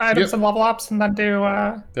 chat, yeah. items and level ups, and then do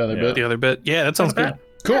The other Yeah. bit. The other bit. Yeah, that sounds good.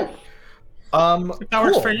 Cool. that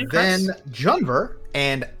works for you, Chris. Then Junver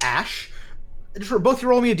and Ash, both you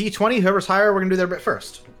roll me a d20. Whoever's higher, we're gonna do their bit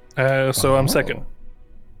first. So I'm second.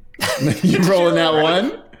 You rolling that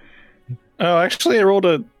one? Oh, actually, I rolled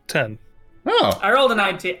a 10. Oh. I rolled a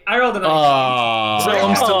 19. So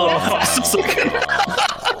I'm still second.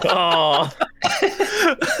 Oh,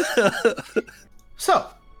 So,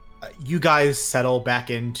 you guys settle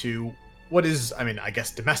back into what is, I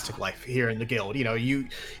guess, domestic life here in the guild.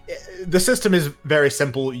 The system is very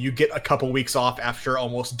simple. You get a couple weeks off after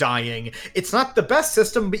almost dying. It's not the best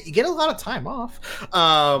system, but you get a lot of time off.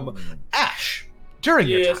 Ash, during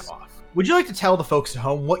your time off, would you like to tell the folks at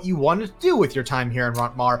home what you wanted to do with your time here in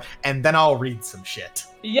Rontmar, and then I'll read some shit.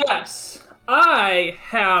 Yes, I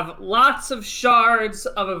have lots of shards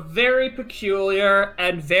of a very peculiar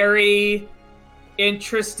and very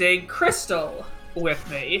interesting crystal with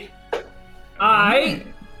me.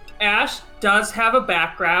 Ash does have a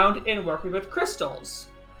background in working with crystals,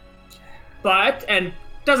 and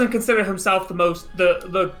doesn't consider himself the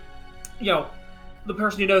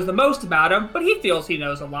person who knows the most about him, but he feels he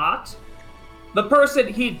knows a lot. The person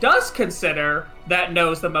he does consider that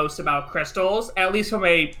knows the most about crystals, at least from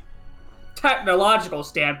a technological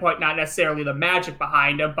standpoint, not necessarily the magic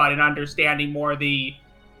behind them, but in understanding more the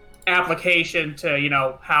application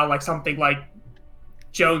to, how like something like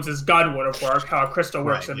Jones's gun would have worked, how a crystal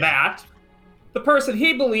works in that. The person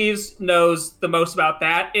he believes knows the most about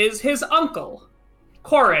that is his uncle,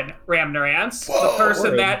 Corin Ramnerance, the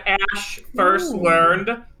person that Ash first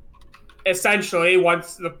learned, essentially,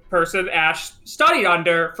 once the person Ash studied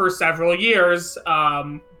under for several years,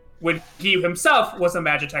 when he himself was a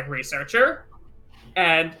Magitech researcher.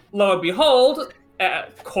 And lo and behold,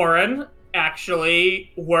 Corin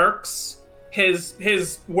actually works,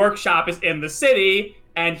 his workshop is in the city,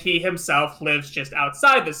 and he himself lives just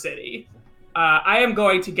outside the city. I am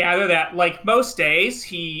going to gather that, like most days,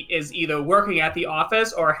 he is either working at the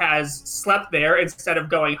office or has slept there instead of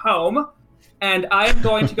going home. And I am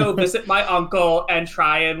going to go visit my uncle and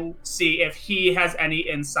try and see if he has any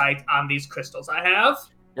insight on these crystals I have.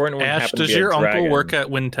 Ash, does your uncle work at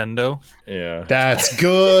Nintendo? Yeah. That's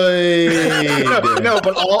good. No,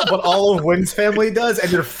 but all of Wynn's family does, and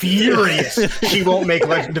they're furious she won't make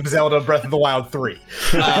Legend of Zelda Breath of the Wild 3.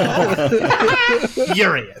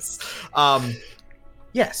 Furious.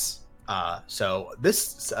 Yes. So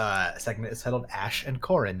this segment is titled Ash and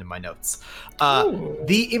Corin in my notes.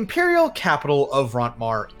 The imperial capital of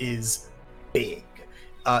Rontmar is big.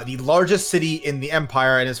 The largest city in the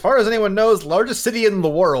Empire, and as far as anyone knows, largest city in the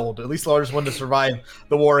world. At least the largest one to survive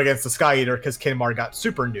the war against the Sky Eater, because Kinmar got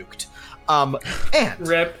super nuked. And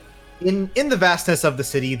Rip. In the vastness of the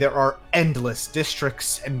city, there are endless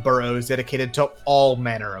districts and boroughs dedicated to all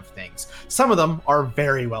manner of things. Some of them are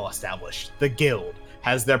very well established. The Guild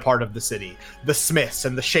has their part of the city. The Smiths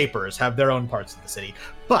and the Shapers have their own parts of the city.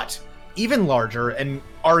 But even larger and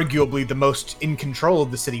arguably the most in control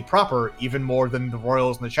of the city proper, even more than the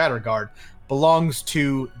Royals and the Shatterguard, belongs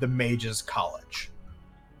to the Mages College.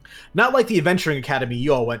 Not like the Adventuring Academy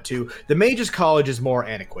you all went to, the Mages College is more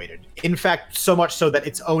antiquated. In fact, so much so that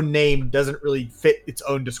its own name doesn't really fit its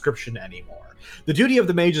own description anymore. The duty of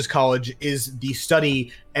the Mages College is the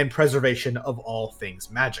study and preservation of all things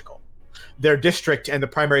magical. Their district and the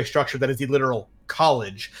primary structure that is the literal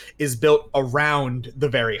college is built around the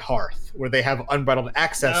very hearth, where they have unbridled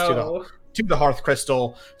access to the hearth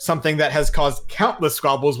crystal, something that has caused countless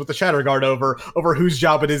squabbles with the Shatterguard over whose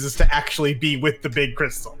job it is to actually be with the big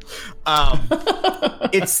crystal.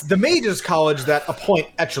 It's the Mages College that appoint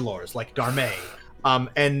Echelors, like Darmay,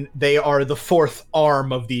 and they are the fourth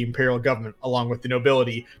arm of the Imperial government, along with the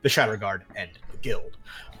nobility, the Shatterguard, and the Guild.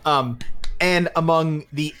 And among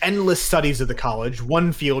the endless studies of the college,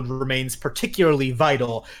 one field remains particularly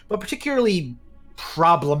vital, but particularly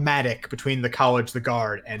problematic between the college, the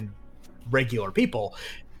guard, and regular people.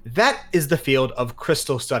 That is the field of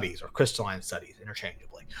crystal studies, or crystalline studies,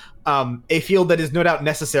 interchangeably. A field that is no doubt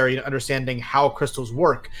necessary in understanding how crystals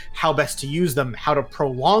work, how best to use them, how to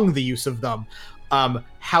prolong the use of them.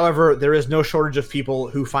 However, there is no shortage of people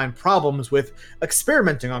who find problems with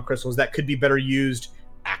experimenting on crystals that could be better used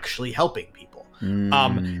actually helping people.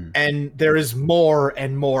 And there is more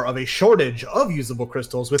and more of a shortage of usable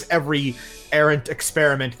crystals with every errant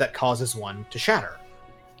experiment that causes one to shatter.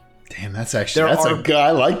 Damn, that's good.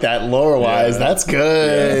 I like that lore-wise. Yeah. That's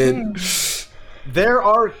good. There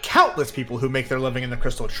are countless people who make their living in the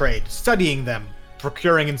crystal trade, studying them,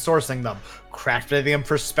 procuring and sourcing them, crafting them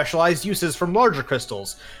for specialized uses from larger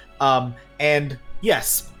crystals. And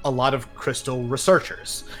yes, a lot of crystal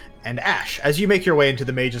researchers. And Ash, as you make your way into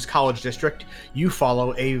the Mages College District, you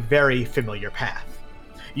follow a very familiar path.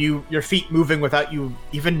 Your feet moving without you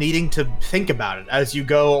even needing to think about it. As you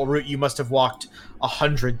go a route you must have walked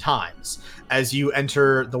 100 times. As you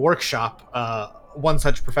enter the workshop, one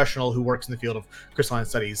such professional who works in the field of crystalline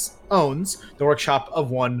studies owns the workshop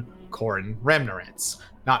of one Corin Ramnorance.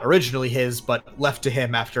 Not originally his, but left to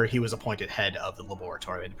him after he was appointed head of the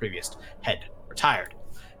laboratory and the previous head retired.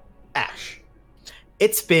 Ash,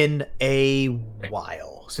 it's been a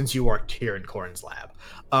while since you worked here in Corin's lab,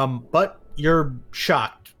 but you're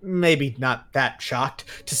shocked, maybe not that shocked,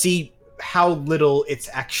 to see how little it's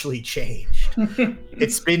actually changed.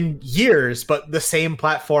 It's been years, but the same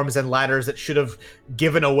platforms and ladders that should have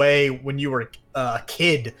given away when you were a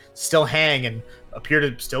kid still hang and appear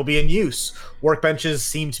to still be in use. Workbenches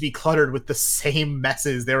seem to be cluttered with the same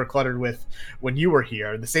messes they were cluttered with when you were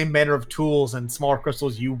here, the same manner of tools and smaller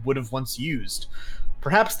crystals you would have once used.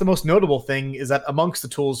 Perhaps the most notable thing is that amongst the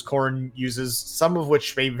tools Corin uses, some of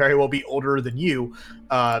which may very well be older than you,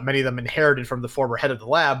 many of them inherited from the former head of the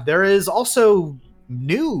lab, there is also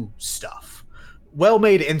new stuff.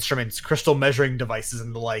 Well-made instruments, crystal measuring devices,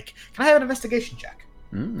 and the like. Can I have an investigation check?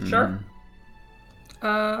 Sure.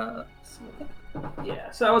 Yeah,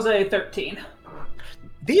 so that was a 13.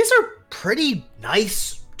 These are pretty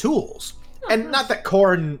nice tools. And not that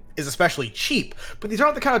Corin is especially cheap, but these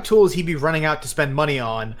aren't the kind of tools he'd be running out to spend money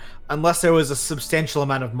on unless there was a substantial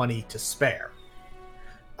amount of money to spare.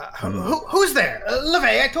 Who's there?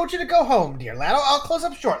 LeVay, I told you to go home, dear lad. I'll close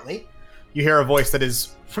up shortly. You hear a voice that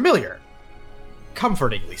is familiar,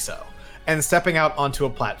 comfortingly so. And stepping out onto a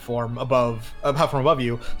platform from above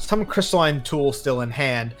you, some crystalline tool still in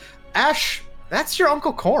hand. Ash, that's your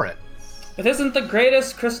Uncle Corin. It isn't the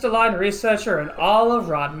greatest crystalline researcher in all of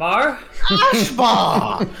Rodmar.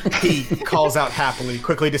 Ashba! He calls out happily,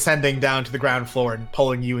 quickly descending down to the ground floor and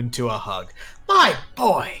pulling you into a hug. My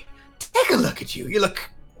boy, take a look at you. You look,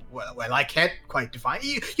 well, I can't quite define.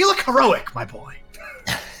 You look heroic, my boy.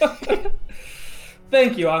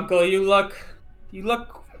 Thank you, Uncle. You look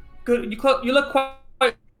good. You look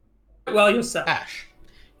quite well yourself. Ash,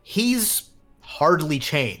 he's hardly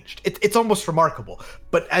changed. It's almost remarkable.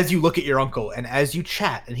 But as you look at your uncle and as you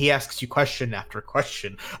chat and he asks you question after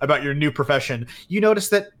question about your new profession, you notice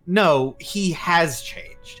that no, he has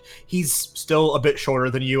changed. He's still a bit shorter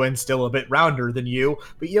than you and still a bit rounder than you,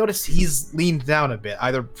 but you notice he's leaned down a bit,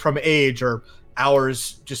 either from age or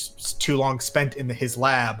hours just too long spent in his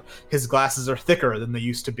lab. His glasses are thicker than they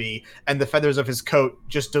used to be, and the feathers of his coat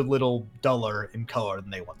just a little duller in color than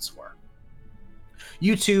they once were.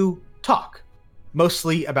 You two talk,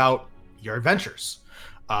 mostly about your adventures.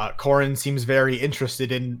 Corin seems very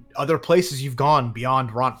interested in other places you've gone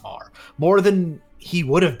beyond Rontmar, more than he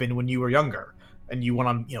would have been when you were younger, and you went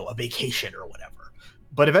on, a vacation or whatever.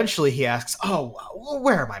 But eventually he asks,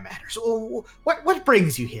 where are my matters? What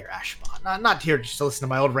brings you here, Ashbon? Not here just to listen to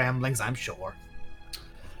my old ramblings, I'm sure.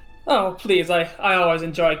 Oh, please, I always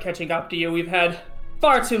enjoy catching up to you. We've had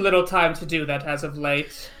far too little time to do that as of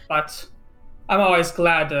late, but I'm always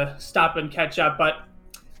glad to stop and catch up. But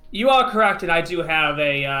you are correct, and I do have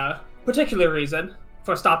a particular reason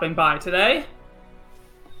for stopping by today.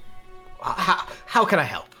 How can I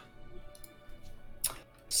help?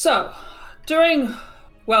 So, during,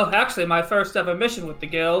 well, actually, my first ever mission with the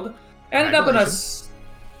guild, I ended up in a.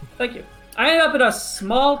 Thank you. I ended up in a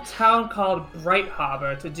small town called Bright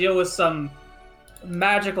Harbor to deal with some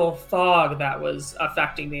magical fog that was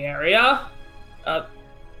affecting the area.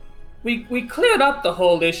 We cleared up the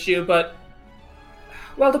whole issue, but,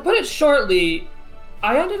 well, to put it shortly,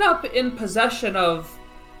 I ended up in possession of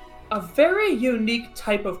a very unique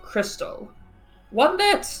type of crystal. One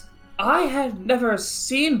that I had never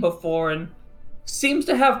seen before and seems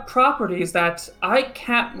to have properties that I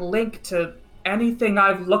can't link to anything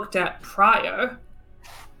I've looked at prior.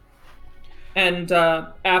 And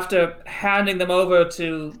after handing them over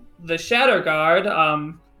to the Shatter Guard,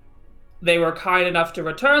 they were kind enough to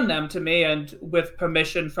return them to me, and with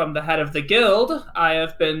permission from the head of the guild, I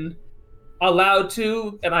have been allowed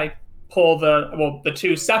to, and I pull the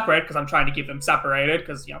two separate, because I'm trying to keep them separated,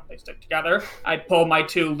 because, they stick together. I pull my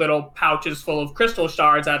two little pouches full of crystal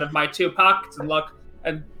shards out of my two pockets and look,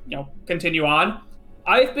 and, continue on.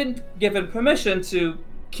 I've been given permission to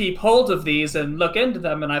keep hold of these and look into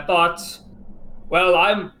them, and I thought, well,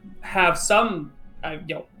 I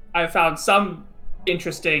found some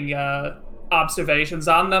interesting observations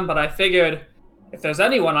on them, but I figured if there's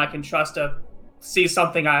anyone I can trust to see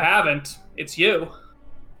something I haven't, it's you.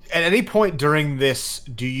 At any point during this,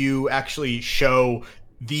 do you actually show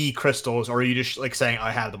the crystals, or are you just saying, I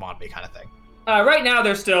have them on me kind of thing? Right now,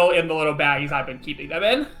 they're still in the little baggies I've been keeping them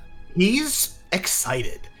in. He's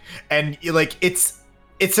excited, and it's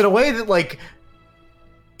in a way that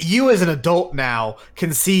you as an adult now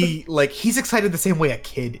can see he's excited the same way a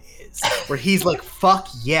kid is, where he's like, fuck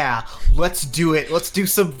yeah, let's do it, let's do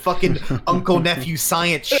some fucking uncle nephew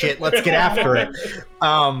science shit, let's get after it.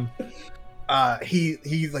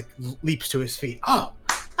 He leaps to his feet. Oh,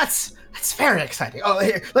 that's very exciting. Oh,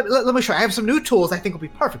 here, let me show you. I have some new tools I think will be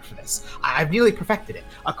perfect for this. I've nearly perfected it.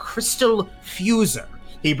 A crystal fuser.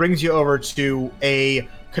 He brings you over to a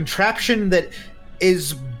contraption that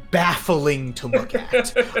is baffling to look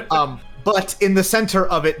at. But in the center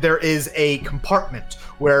of it, there is a compartment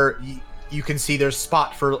where you can see there's a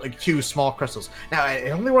spot for two small crystals. Now,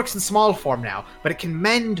 it only works in small form now, but it can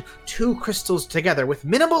mend two crystals together with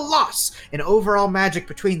minimal loss in overall magic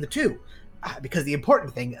between the two. Because the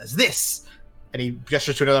important thing is this. And he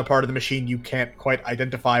gestures to another part of the machine you can't quite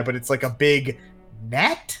identify, but it's like a big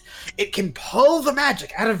net. It can pull the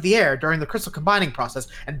magic out of the air during the crystal combining process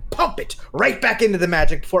and pump it right back into the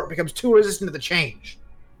magic before it becomes too resistant to the change.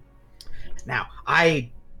 Now,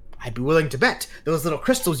 I'd be willing to bet those little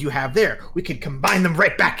crystals you have there, we could combine them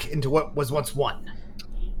right back into what was once one.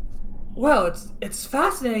 Well, it's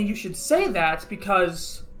fascinating you should say that,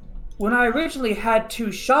 because when I originally had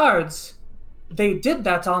two shards, they did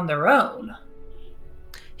that on their own.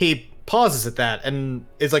 He pauses at that and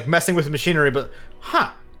is messing with the machinery, but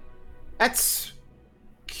that's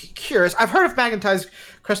curious. I've heard of magnetized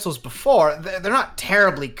crystals before. They're not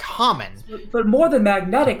terribly common. But more than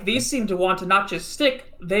magnetic, these seem to want to not just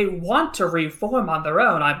stick, they want to reform on their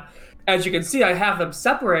own. As you can see, I have them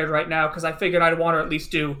separated right now because I figured I'd want to at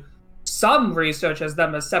least do some research as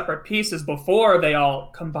them as separate pieces before they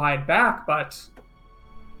all combine back, but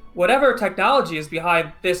whatever technology is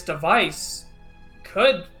behind this device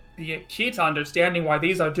could be a key to understanding why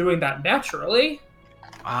these are doing that naturally.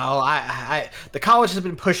 Well, the college has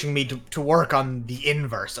been pushing me to work on the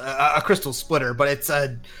inverse, a crystal splitter, but it's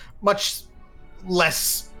a much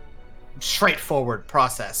less straightforward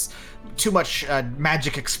process. Too much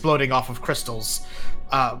magic exploding off of crystals.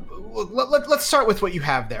 Let's start with what you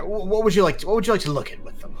have there. What would you like to look at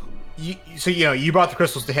with them? You brought the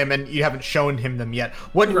crystals to him, and you haven't shown him them yet.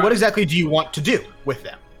 What exactly do you want to do with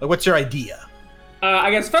them? What's your idea?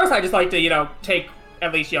 I guess first I just like to take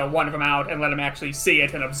at least one of them out and let him actually see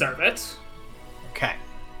it and observe it. Okay.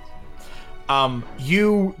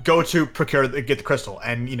 You go to get the crystal,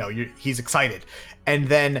 and he's excited. And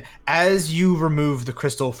then as you remove the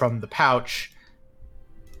crystal from the pouch,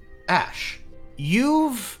 Ash,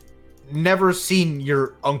 you've never seen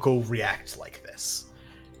your uncle react like this.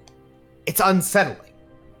 It's unsettling.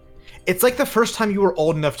 It's like the first time you were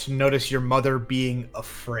old enough to notice your mother being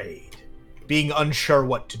afraid, being unsure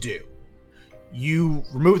what to do. You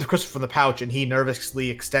remove the crystal from the pouch, and he nervously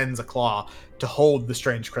extends a claw to hold the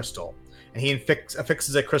strange crystal. And he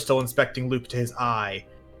affixes a crystal inspecting loop to his eye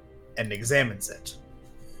and examines it.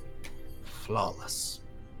 Flawless.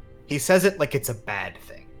 He says it like it's a bad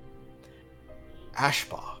thing.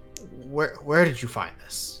 Ashbaugh, where did you find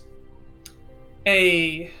this?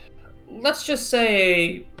 Let's just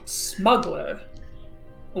say a smuggler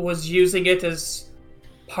was using it as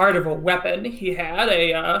part of a weapon. He had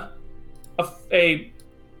a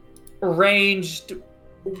ranged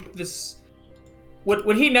this.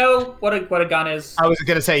 Would he know what a gun is? I was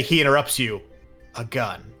gonna say he interrupts you. A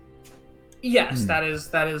gun. Yes, that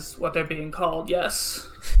is what they're being called. Yes.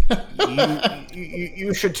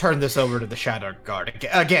 You should turn this over to the Shadow Guard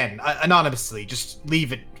again, anonymously. Just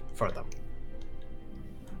leave it for them.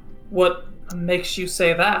 What makes you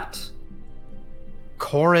say that?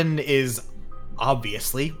 Corin is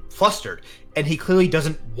obviously flustered, and he clearly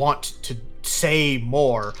doesn't want to say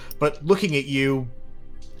more, but looking at you,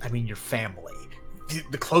 I mean, your family,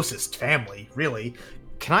 the closest family, really.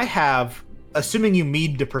 Can I have, assuming you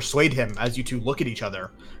need to persuade him as you two look at each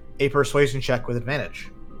other, a persuasion check with advantage?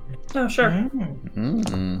 Oh, sure.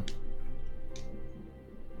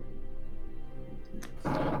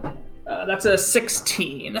 That's a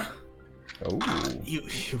 16. Oh. You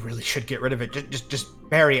really should get rid of it. Just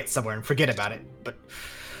bury it somewhere and forget about it. But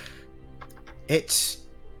it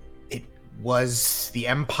was the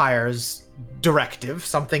Empire's directive,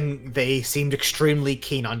 something they seemed extremely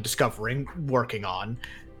keen on discovering, working on.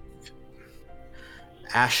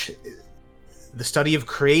 Ash, the study of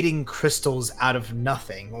creating crystals out of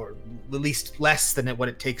nothing, or at least less than what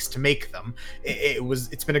it takes to make them.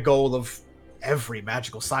 It's been a goal of every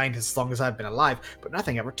magical scientist as long as I've been alive, but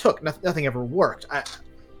nothing ever took. Nothing ever worked. I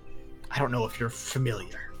don't know if you're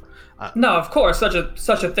familiar. No, of course,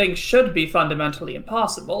 such a thing should be fundamentally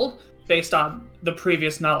impossible, based on the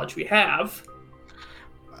previous knowledge we have.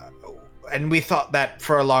 And we thought that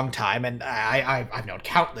for a long time, and I've known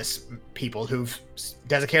countless people who've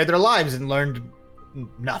dedicated their lives and learned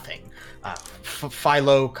nothing.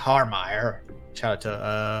 Philo Carmire, shout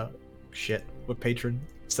out to what patron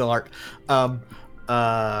still art,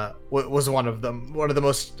 was one of them, one of the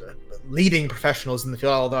most leading professionals in the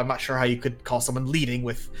field. Although I'm not sure how you could call someone leading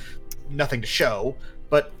with nothing to show,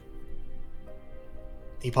 but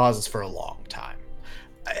he pauses for a long time.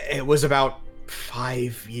 It was about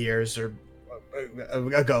 5 years or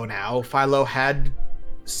ago now. Philo had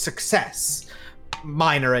success,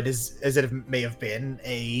 minor as it may have been,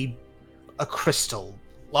 a crystal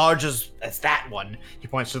large as that one. He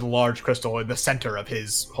points to the large crystal in the center of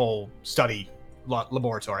his whole study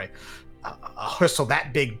laboratory. A crystal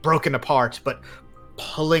that big, broken apart, but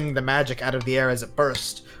pulling the magic out of the air as it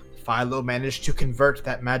burst. Philo managed to convert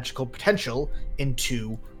that magical potential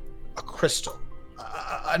into a crystal,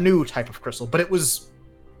 a new type of crystal, but it was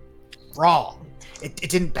wrong. It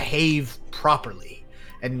didn't behave properly,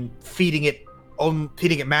 and feeding it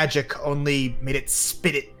magic only made it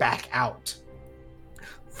spit it back out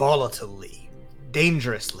volatilely,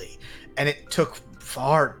 dangerously, and it took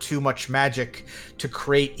far too much magic to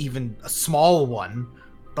create even a small one.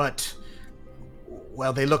 But,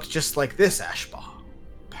 well, they looked just like this, Ashbaugh.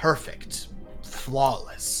 Perfect,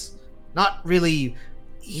 flawless, not really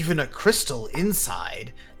even a crystal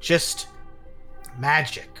inside, just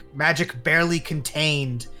magic barely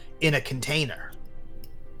contained in a container.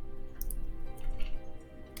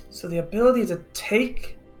 So the ability to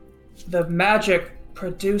take the magic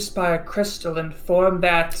produced by a crystal and form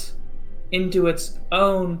that into its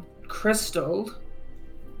own crystal,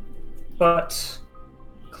 but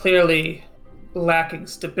clearly lacking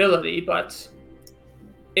stability, but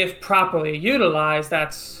if properly utilized,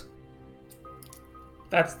 that's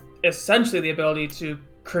essentially the ability to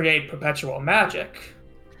create perpetual magic.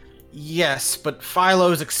 Yes, but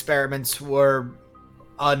Philo's experiments were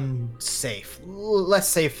unsafe. Less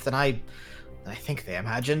safe than I think they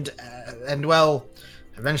imagined. And, well,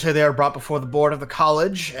 eventually they were brought before the board of the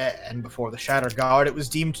college and before the Shattered Guard. It was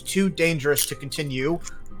deemed too dangerous to continue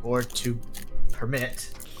or to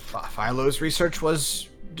permit. Philo's research was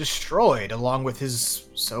destroyed along with his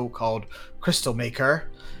so-called crystal maker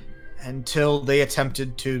until they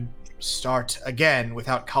attempted to start again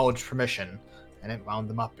without college permission, and it wound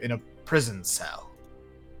them up in a prison cell.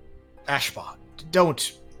 Ashbaugh,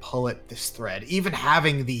 don't pull at this thread. Even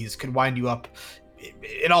having these could wind you up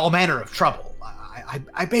in all manner of trouble.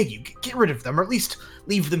 I beg you, get rid of them, or at least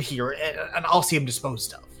leave them here, and I'll see them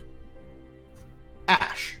disposed of.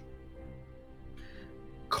 Ash,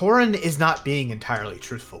 Corin is not being entirely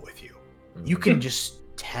truthful with you. You can just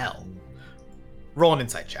tell. Roll an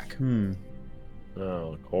insight check.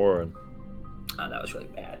 Oh, Corin. Oh, that was really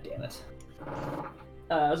bad, damn it.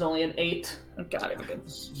 It was only an 8. Oh, God, I get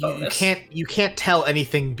bonus. You can't tell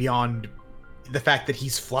anything beyond the fact that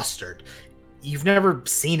he's flustered. you've never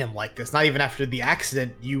seen him like this, not even after the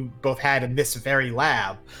accident you both had in this very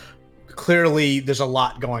lab. Clearly, there's a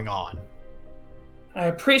lot going on. I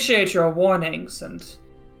appreciate your warnings, and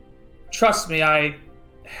trust me, I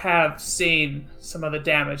have seen some of the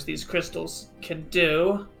damage these crystals can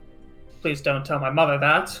do. Please don't tell my mother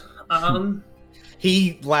that.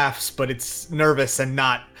 He laughs, but it's nervous and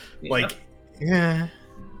not like, yeah.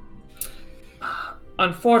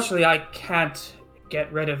 Unfortunately, I can't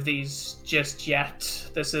get rid of these just yet.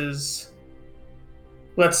 This is,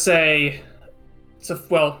 let's say,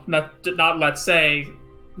 not let's say,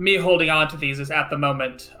 me holding on to these is at the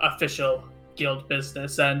moment official guild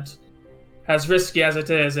business, and as risky as it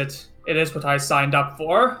is what I signed up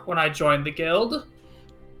for when I joined the guild.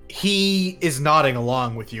 He is nodding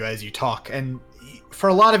along with you as you talk, and for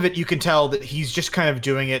a lot of it, you can tell that he's just kind of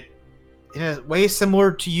doing it in a way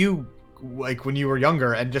similar to you, like when you were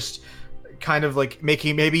younger, and just kind of like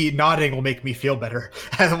maybe nodding will make me feel better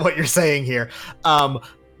at what you're saying here.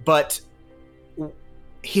 But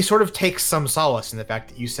he sort of takes some solace in the fact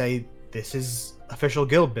that you say, this is official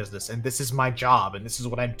guild business, and this is my job, and this is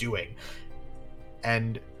what I'm doing.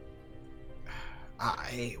 And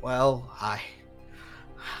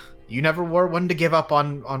you never were one to give up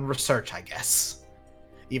on research, I guess.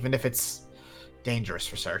 Even if it's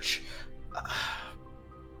dangerous research.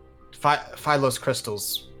 Philo's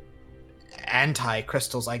crystals,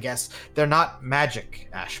 anti-crystals, I guess, they're not magic,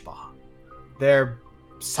 Ashbaugh. They're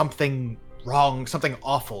something wrong, something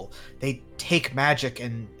awful. They take magic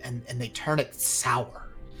and they turn it sour.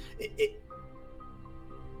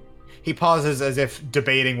 He pauses as if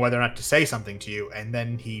debating whether or not to say something to you, and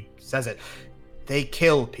then he says it. They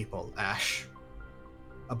kill people, Ash.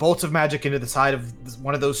 A bolt of magic into the side of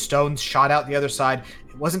one of those stones shot out the other side.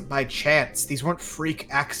 It wasn't by chance. These weren't freak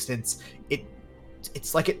accidents.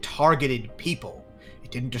 It's like it targeted people. It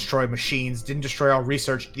didn't destroy machines, didn't destroy our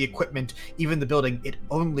research, the equipment, even the building. It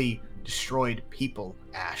only destroyed people,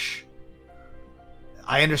 Ash.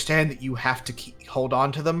 I understand that you have to hold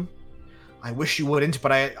on to them. I wish you wouldn't,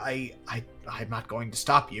 but I'm not going to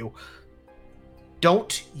stop you.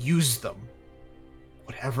 Don't use them.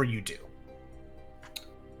 Whatever you do.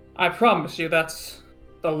 I promise you that's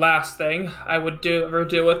the last thing I would ever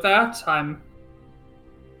do with that.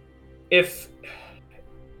 If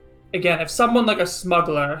someone like a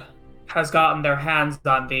smuggler has gotten their hands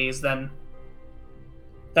on these, then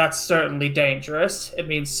that's certainly dangerous. It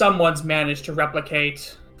means someone's managed to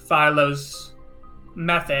replicate Philo's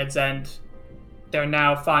methods, and they're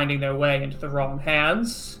now finding their way into the wrong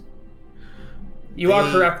hands. You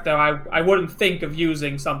are correct, though. I wouldn't think of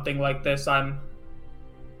using something like this.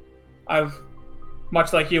 I've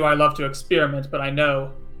much like you, I love to experiment, but I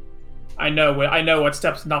know what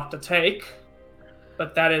steps not to take.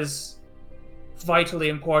 But that is vitally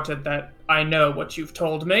important that I know what you've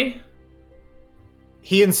told me.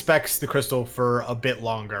 He inspects the crystal for a bit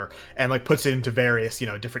longer and puts it into various,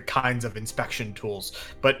 different kinds of inspection tools,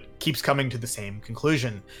 but keeps coming to the same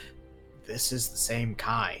conclusion. This is the same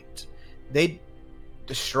kind. They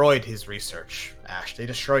destroyed his research, Ash. They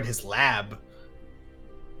destroyed his lab.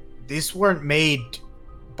 These weren't made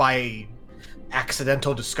by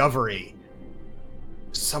accidental discovery.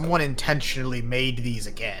 Someone intentionally made these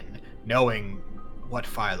again, knowing what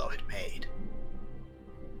Philo had made.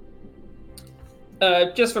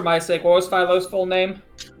 Just for my sake, what was Philo's full name?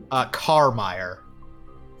 Carmire.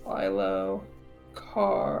 Philo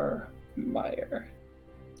Carmire.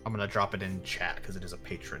 I'm gonna drop it in chat because it is a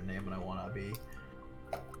patron name and I want to be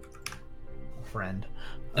a friend.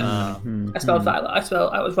 I spelled Philo.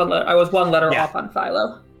 I was one letter off on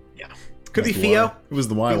Philo. Yeah, could be Theo. It was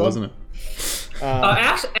the Y, wasn't it?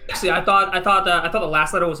 Actually, I thought the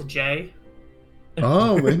last letter was a J.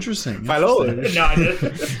 Oh, interesting. Philo. No, I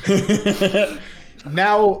didn't.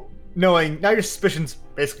 Now your suspicions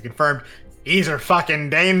basically confirmed. These are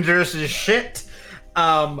fucking dangerous as shit.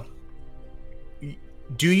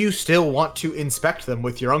 Do you still want to inspect them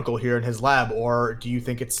with your uncle here in his lab, or do you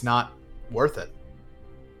think it's not worth it?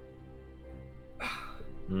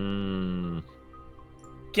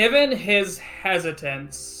 Given his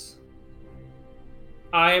hesitance,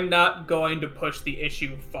 I am not going to push the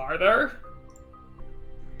issue farther.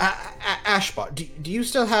 Ashbaugh, do you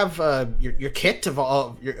still have your kit of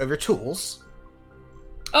all of your tools?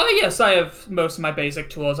 Oh yes, I have most of my basic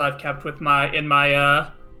tools I've kept in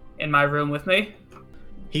my room with me.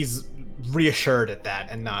 He's reassured at that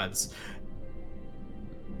and nods.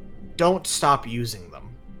 Don't stop using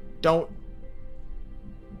them. Don't.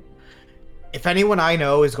 If anyone I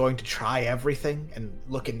know is going to try everything and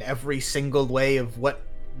look in every single way of what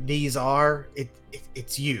these are,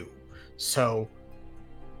 it's you. So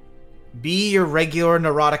be your regular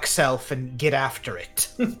neurotic self and get after it.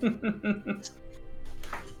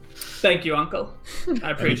 Thank you, Uncle.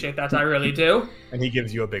 I appreciate that. I really do. And he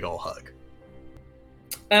gives you a big ol' hug.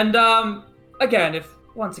 And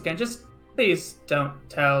once again, just please don't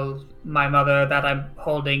tell my mother that I'm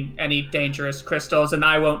holding any dangerous crystals, and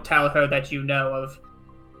I won't tell her that you know of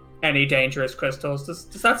any dangerous crystals.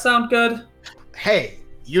 Does that sound good? Hey,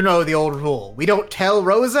 you know the old rule. We don't tell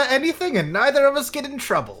Rosa anything, and neither of us get in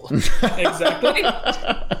trouble. Exactly.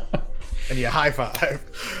 And you high five.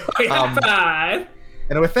 High five.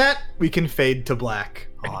 And with that, we can fade to black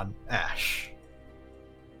on Ash.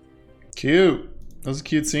 Cute. That was a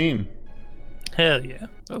cute scene. Hell yeah,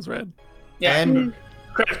 that was rad. Yeah. And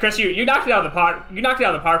Chris, you knocked it out of the park. You knocked it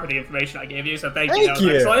out of the park with the information I gave you. So thank you. Thank That was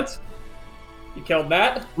you. excellent. You killed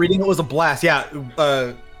that. reading it was a blast. Yeah.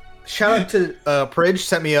 Shout out to Pridge,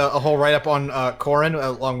 sent me a whole write up on Corin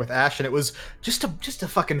along with Ash, and it was just a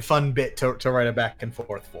fucking fun bit to write a back and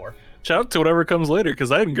forth for. Shout out to whatever comes later,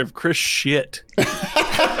 because I didn't give Chris shit.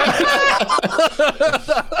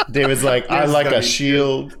 David's like, I like a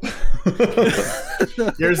shield.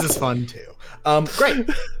 Yours is fun too. Great.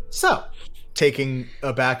 So, taking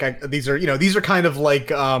back, these are kind of like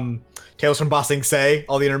Tales from Ba Sing Se,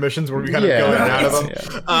 all the intermissions where we kind of go in and out of them.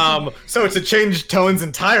 Yeah. So to change tones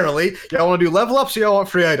entirely, y'all want to do level ups or y'all want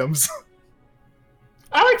free items?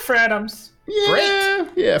 I like free items. Yeah,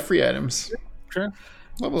 yeah, free items. Sure.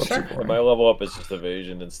 Level ups are boring. My level up is just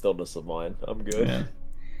evasion and stillness of mind. I'm good. Yeah.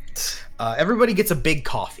 Everybody gets a big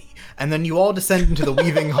coffee, and then you all descend into the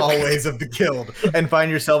weaving hallways of the guild and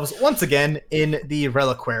find yourselves once again in the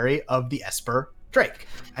reliquary of the Esper Drake.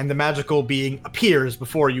 And the magical being appears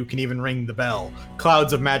before you can even ring the bell.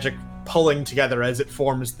 Clouds of magic pulling together as it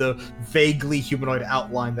forms the vaguely humanoid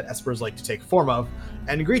outline that Espers like to take form of,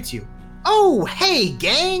 and greets you. Oh, hey,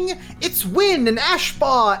 gang! It's Wynn and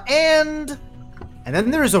Ashbaugh, and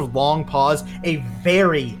then there is a long pause, a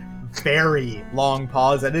very, very long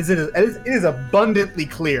pause, and it is abundantly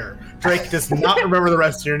clear. Drake does not remember the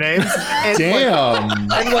rest of your names. And Damn.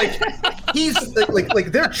 He's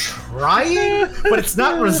like they're trying, but it's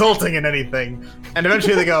not resulting in anything. And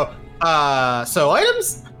eventually they go, so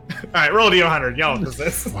items? All right, roll D100. Y'all know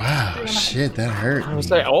this. Wow, shit, that hurt. I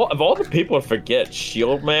was like, of all the people to forget,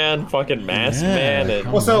 Shield Man, fucking Mask Yeah. Man,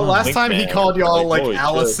 and Well, so last Link time he Man. called y'all like holy shit.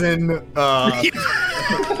 Allison,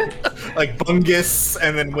 like Bungus,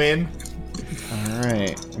 and then Win. All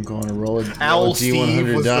right, I'm going to roll a Owl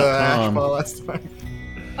Steve was D100.com. Ashball last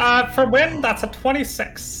time. For win, that's a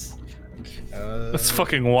 26. That's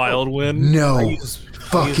fucking wild win. No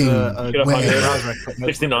fucking way.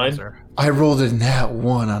 69. I rolled a nat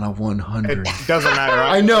 1 on a 100. It doesn't matter.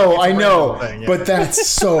 I know, It's a random thing, yeah. but that's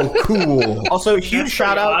so cool. Also, huge That's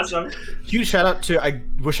shout pretty out. awesome. Huge shout out to, I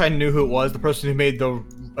wish I knew who it was, the person who made the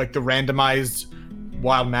randomized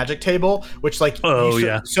wild magic table, which Oh, you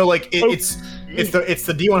yeah. So it's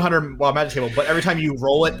the D100 wild magic table, but every time you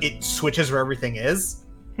roll it, it switches where everything is.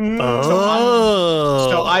 Oh.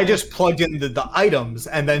 So I just plugged in the items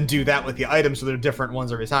and then do that with the items, so they're different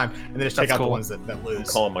ones every time, and then just take That's out cool. the ones that lose.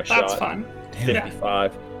 Calling my That's shot. fun.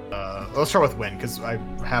 55. Let's start with Win because I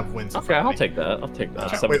have wins. in Okay, front of I'll me. take that. I'll take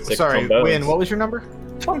that. Wait, 76 sorry, trombones. Win. What was your number?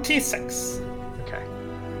 26. Okay.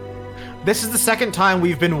 This is the second time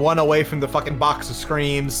we've been one away from the fucking box of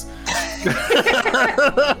screams. God,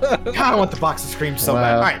 I want the box of screams so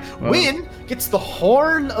bad. Wow. All right, Well. Win gets the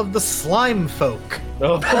horn of the slime folk.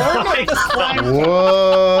 Oh my God.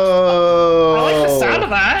 Whoa. I like the sound of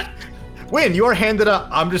that. Win, you are handed a,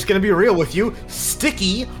 I'm just gonna be real with you,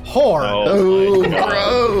 sticky horn. Oh, my God.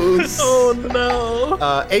 gross. Oh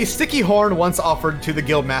no. A sticky horn once offered to the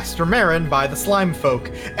guildmaster Marin by the slime folk,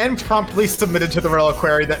 and promptly submitted to the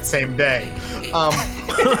reliquary that same day.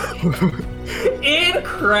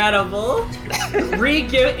 Incredible.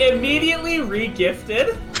 Immediately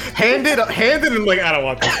regifted. handed and like, I don't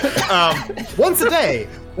want this. Once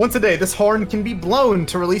a day, this horn can be blown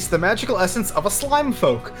to release the magical essence of a slime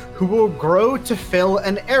folk who will grow to fill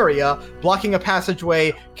an area, blocking a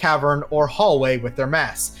passageway, cavern, or hallway with their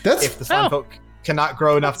mass. That's- if the slime folk cannot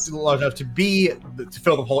grow large enough to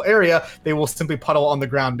fill the whole area, they will simply puddle on the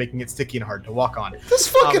ground, making it sticky and hard to walk on. That's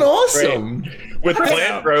fucking awesome. With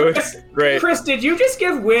plant growth. Great. Chris, did you just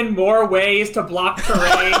give Win more ways to block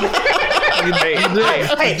terrain? Hey,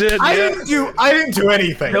 did, I yeah. didn't do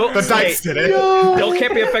anything. Nope. The dice did it. Hill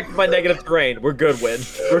can't be affected by negative terrain. We're good, Win.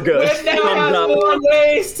 We're good. Win now Thumbs has up. more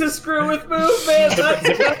ways to screw with movement. Let's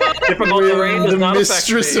go. Difficult terrain does The not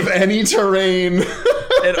mistress affect of me. any terrain.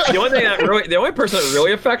 And the only person that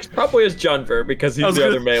really affects probably is Junver because he's was the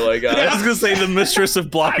gonna- other melee guy. I was gonna say the mistress of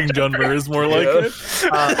blocking Junver is more like Yeah. it.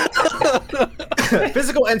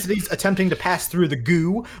 Physical entities attempting to pass through the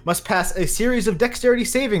goo must pass a series of dexterity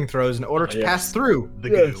saving throws in order to pass through the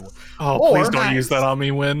goo. Oh, Or- please don't use that on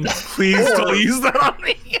me, Win. Please don't use that on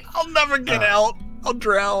me. I'll never get out. I'll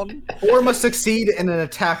drown. Or must succeed in an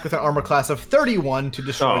attack with an armor class of 31 to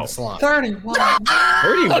destroy Oh. the slime. 31.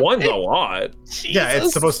 31's a lot. Yeah,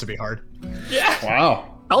 it's supposed to be hard. Wow.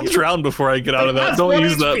 I'll drown before I get out of that. Don't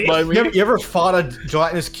use that by me. You ever fought a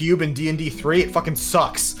gelatinous cube in D&D 3? It fucking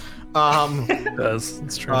sucks. It does.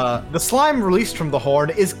 It's true. The slime released from the horn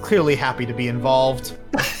is clearly happy to be involved.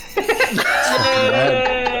 Yay!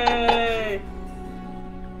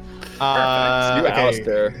 You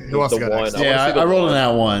Alistair. Who wants to go next? Yeah, I rolled in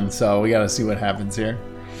that one, so we got to see what happens here.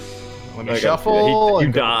 Let me shuffle. You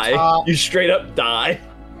and go to the die. top. You straight up die.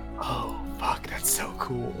 Oh, fuck, that's so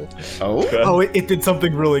cool. Oh, Oh, it did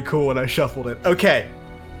something really cool when I shuffled it. Okay.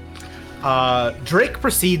 Drake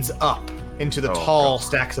proceeds up into the tall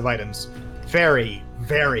stacks of items. Very,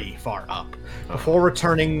 very far up. Before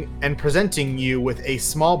returning and presenting you with a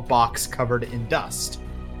small box covered in dust.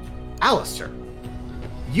 Alistair,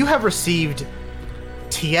 you have received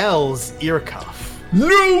TL's ear cuff. no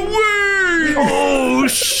way! Oh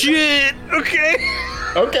shit! Okay.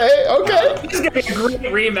 Okay. This is gonna be a great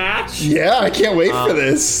rematch. Yeah, I can't wait for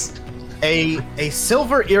this. A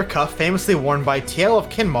silver ear cuff famously worn by TL of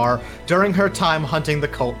Kinmar during her time hunting the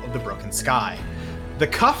cult of the Broken Sky. The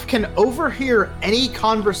cuff can overhear any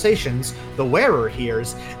conversations the wearer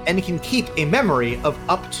hears and can keep a memory of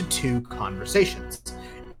up to 2 conversations.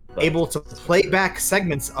 Able to play back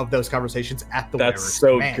segments of those conversations at the That's wearer's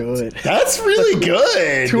so command. good. That's really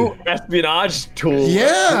good. 2 espionage tools.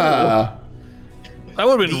 Yeah. That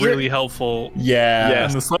would have been really helpful. Yeah.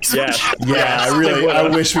 Yes. In this last Yes. Yeah, I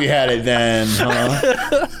wish we had it then,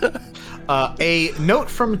 huh? A note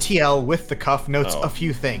from TL with the cuff notes a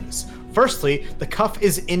few things. Firstly, the cuff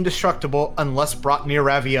is indestructible unless brought near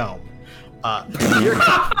Ravion. The ear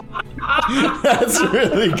cuff, That's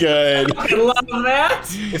really good. I love that.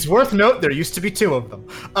 it's worth note there used to be 2 of them.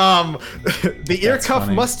 The ear That's cuff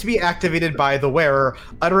funny. must be activated by the wearer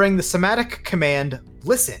uttering the somatic command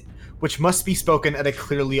 "listen," which must be spoken at a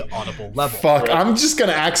clearly audible level. Fuck, I'm just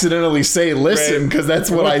gonna accidentally say listen because that's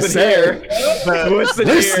what I Listen say. here. Listen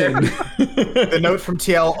here. Listen. The note from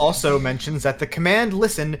TL also mentions that the command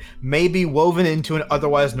 "listen" may be woven into an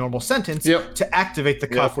otherwise normal sentence Yep. to activate the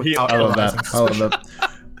cuff without I love that. arousing I love suspicion.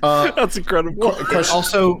 that. That's incredible. Question.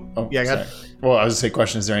 Also, Oh, yeah, sorry. Well, I was gonna say,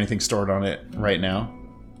 question: is there anything stored on it right now?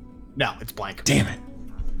 no, it's blank. Damn it!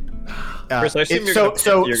 Chris, I assume It- you're so gonna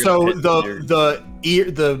so pit- so you're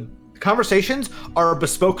the conversations are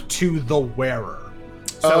bespoke to the wearer.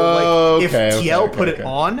 So like if Okay, TL okay, put okay. it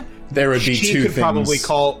on, There would be she 2 could things. probably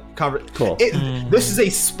call Cool. This is a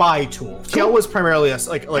spy tool. TL was primarily a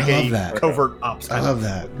I a love that. covert ops. I love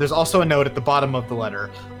that. There's also a note at the bottom of the letter.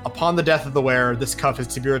 Upon the death of the wearer, this cuff is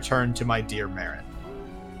to be returned to my dear Marin.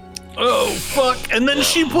 Oh fuck! And then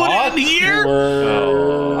she put it in here.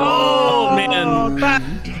 Oh man,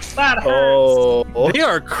 That hurts. Oh. they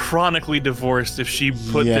are chronically divorced if she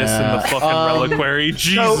put this in Yeah. the fucking reliquary.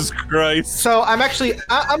 Jesus Christ! So I'm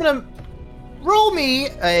gonna roll me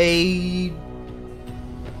a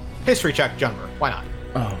history check, Junmer. Why not?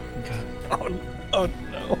 Oh god. Oh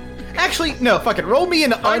no! Actually, no. Fuck it. Roll me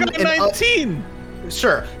an I got a 19.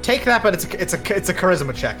 Sure, take that, but it's a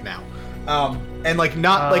charisma check now, and like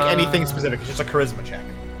not like anything specific. It's just a charisma check.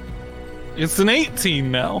 It's an 18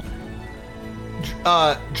 now.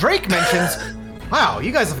 Drake mentions, "Wow,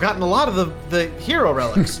 you guys have gotten a lot of the hero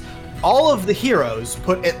relics. All of the heroes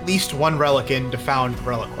put at least 1 relic in to found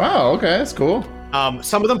relic. Wow. Okay, that's cool.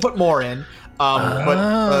 Some of them put more in, but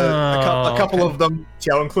a couple of them,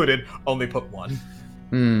 TL included, only put 1.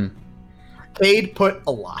 Hmm. Cade put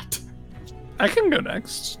a lot. I can go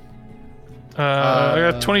next. I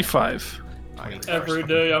got 25. Every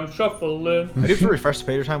day I'm shuffling. I do have to refresh the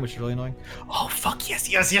page time, which is really annoying. Oh fuck yes.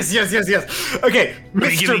 Okay,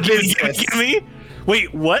 Mr. Business. Give me.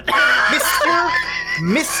 Wait, what?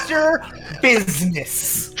 Mr.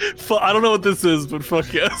 Business. I don't know what this is, but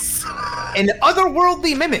fuck yes. An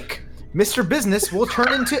otherworldly mimic. Mr. Business will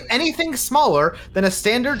turn into anything smaller than a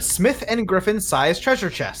standard Smith and Griffin sized treasure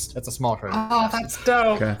chest. That's a small treasure chest. Oh, that's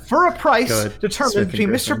dope. Okay. For a price Good. determined Smith and between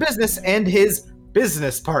Mr. Griffin. Business and his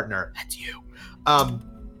business partner. That's you.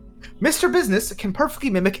 Mr. Business can perfectly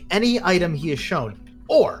mimic any item he is shown,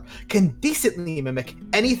 or can decently mimic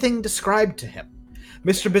anything described to him.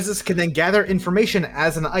 Mr. Business can then gather information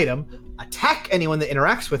as an item, attack anyone that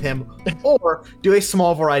interacts with him, or do a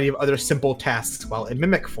small variety of other simple tasks while in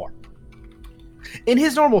mimic form. In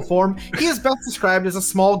his normal form, he is best described as a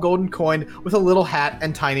small golden coin with a little hat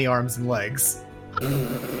and tiny arms and legs.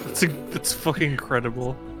 That's fucking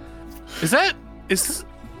incredible.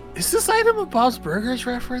 Is this item a Bob's Burgers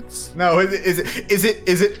reference? No, is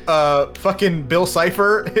it fucking Bill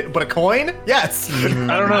Cipher but a coin? Yes. I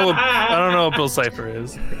don't know what Bill Cipher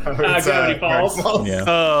is. It's, Gravity Falls. Yeah.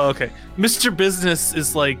 Oh, okay. Mr. Business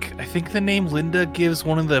is like, I think the name Linda gives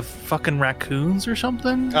one of the fucking raccoons or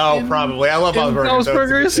something. Oh, probably. I love Bob's Burgers. Bob's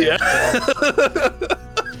Burgers, yeah.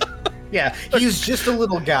 Yeah, he's just a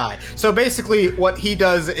little guy. So basically, what he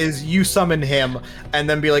does is you summon him, and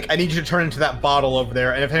then be like, "I need you to turn into that bottle over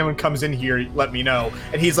there, and if anyone comes in here, let me know."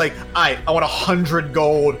 And he's like, I want 100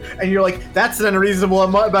 gold." And you're like, "That's an unreasonable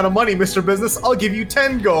amount of money, Mr. Business. I'll give you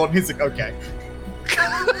 10 gold." And he's like, "Okay."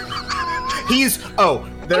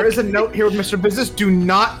 There is a note here with Mr. Business. Do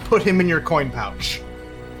not put him in your coin pouch.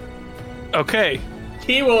 Okay.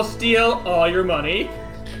 He will steal all your money.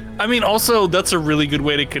 I mean, also, that's a really good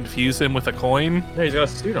way to confuse him with a coin Yeah, he's got a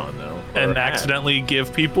suit on though. and accidentally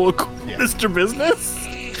give people a Mr. Business.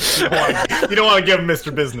 You don't want to give him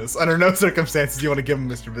Mr. Business. Under no circumstances do you want to give him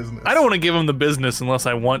Mr. Business. I don't want to give him the business unless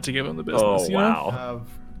I want to give him the business. Oh you know? wow.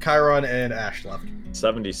 Chiron and Ash left.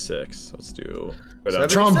 76. Let's do.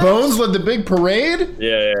 Trombones led the big parade?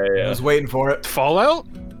 Yeah. I was waiting for it. Fallout?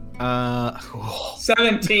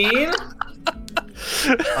 17.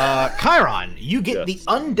 Chiron, you get the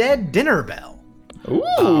undead dinner bell.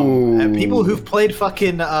 Ooh. And people who've played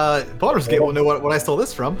fucking Baldur's Gate will know what I stole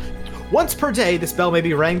this from. Once per day, this bell may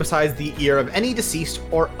be rang beside the ear of any deceased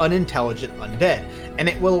or unintelligent undead, and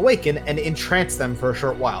it will awaken and entrance them for a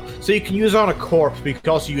short while. So you can use it on a corpse, but you can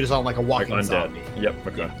also use it on like a walking Undead. zombie. Yep.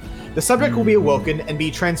 Okay. The subject will be awoken and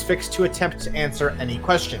be transfixed to attempt to answer any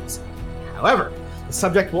questions. However, the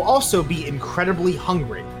subject will also be incredibly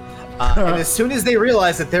hungry. And as soon as they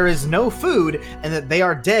realize that there is no food and that they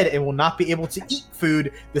are dead and will not be able to eat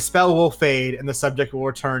food, the spell will fade and the subject will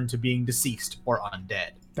return to being deceased or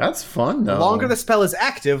undead. That's fun, though. The longer the spell is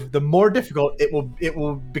active, the more difficult it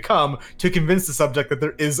will become to convince the subject that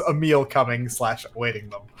there is a meal coming / awaiting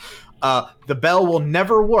them. The bell will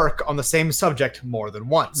never work on the same subject more than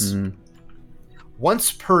once.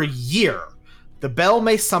 Once per year, the bell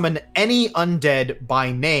may summon any undead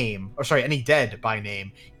by name, any dead by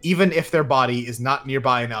name, even if their body is not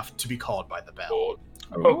nearby enough to be called by the bell.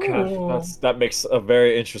 Okay, that makes a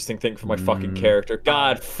very interesting thing for my fucking character.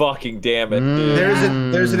 God fucking damn it, dude.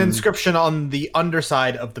 There's an inscription on the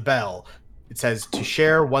underside of the bell. It says, "To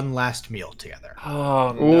share one last meal together."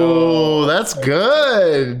 Oh no. Oh, that's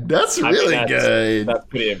good. That's really good. That's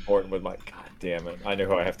pretty important with my. God damn it! I know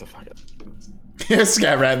who I have to fucking.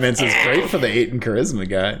 Scat Ratman says great for the 8 in charisma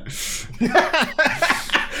guy.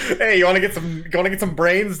 Hey, you want to get some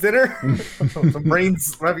brains dinner? Some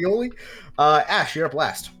brains ravioli? Ash, you're up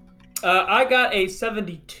last. I got a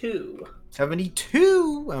 72.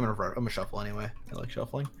 72. I'm gonna shuffle anyway. I like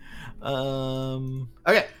shuffling.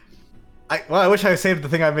 Okay. I wish I saved the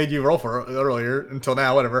thing I made you roll for earlier until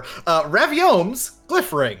now. Whatever. Raviom's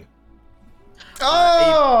glyph ring.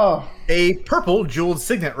 Oh! A purple jeweled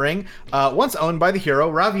signet ring, once owned by the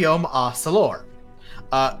hero Raviom a Salor.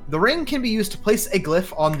 The ring can be used to place a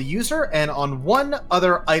glyph on the user and on one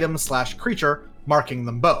other item / creature, marking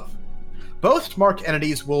them both. Both marked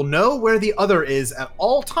entities will know where the other is at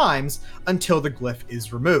all times until the glyph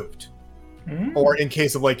is removed. Or in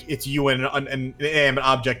case of like it's you and an inanimate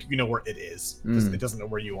object, you know where it is. It doesn't know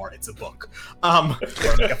where you are. It's a book, or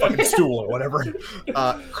like a fucking stool or whatever.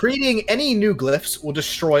 Creating any new glyphs will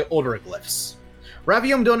destroy older glyphs.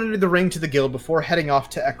 Raviom donated the ring to the guild before heading off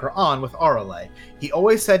to Ekraon with Arale. He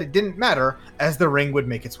always said it didn't matter, as the ring would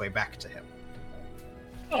make its way back to him.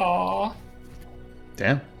 Aww,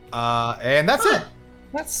 Damn. And that's it.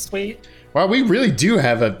 that's sweet. Wow, we really do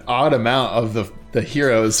have an odd amount of the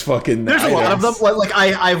heroes fucking There's items. a lot of them. Like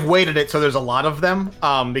I've weighted it so there's a lot of them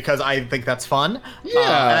because I think that's fun.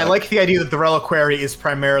 Yeah. And I like the idea that the Reliquary is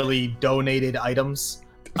primarily donated items.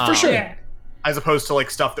 For sure. Yeah. As opposed to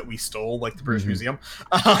like stuff that we stole, like the British Museum.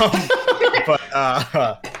 But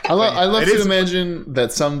I love to imagine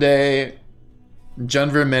that someday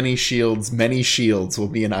Junver Many Shields will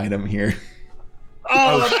be an item here.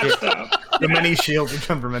 Oh, shit. that's dope. The many shields,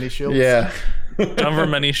 remember many shields? Yeah. Cover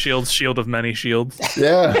many shields, shield of many shields.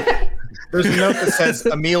 Yeah. There's a note that says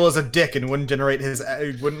Emil is a dick and wouldn't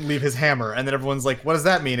leave his hammer, and then everyone's like, "What does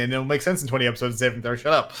that mean?" And it'll make sense in 20 episodes. Save him there.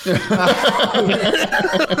 Shut up.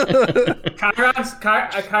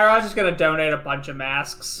 Chiron's just gonna donate a bunch of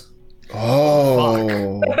masks.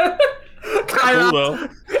 Oh. Cool, though.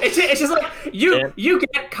 It's just like you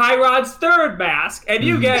get Chiron's third mask, and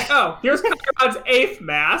you get here's Chiron's 8th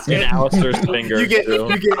mask, And Alistair's finger. You get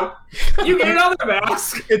another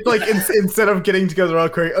mask. It's like instead of getting together all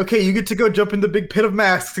quick, okay, you get to go jump in the big pit of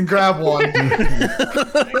masks and grab one.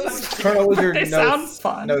 Colonel Wizard It sounds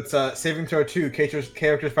fun. notes saving throw 2,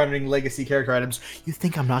 characters finding legacy character items. You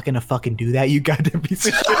think I'm not gonna fucking do that, you goddamn piece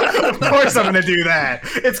of shit? Of course I'm gonna do that.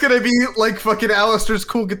 It's gonna be like fucking Alistair's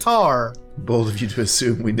cool guitar. Bold of you to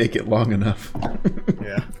assume we make it long enough.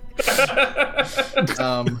 Yeah.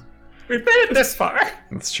 We've made it this far.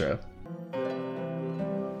 That's true.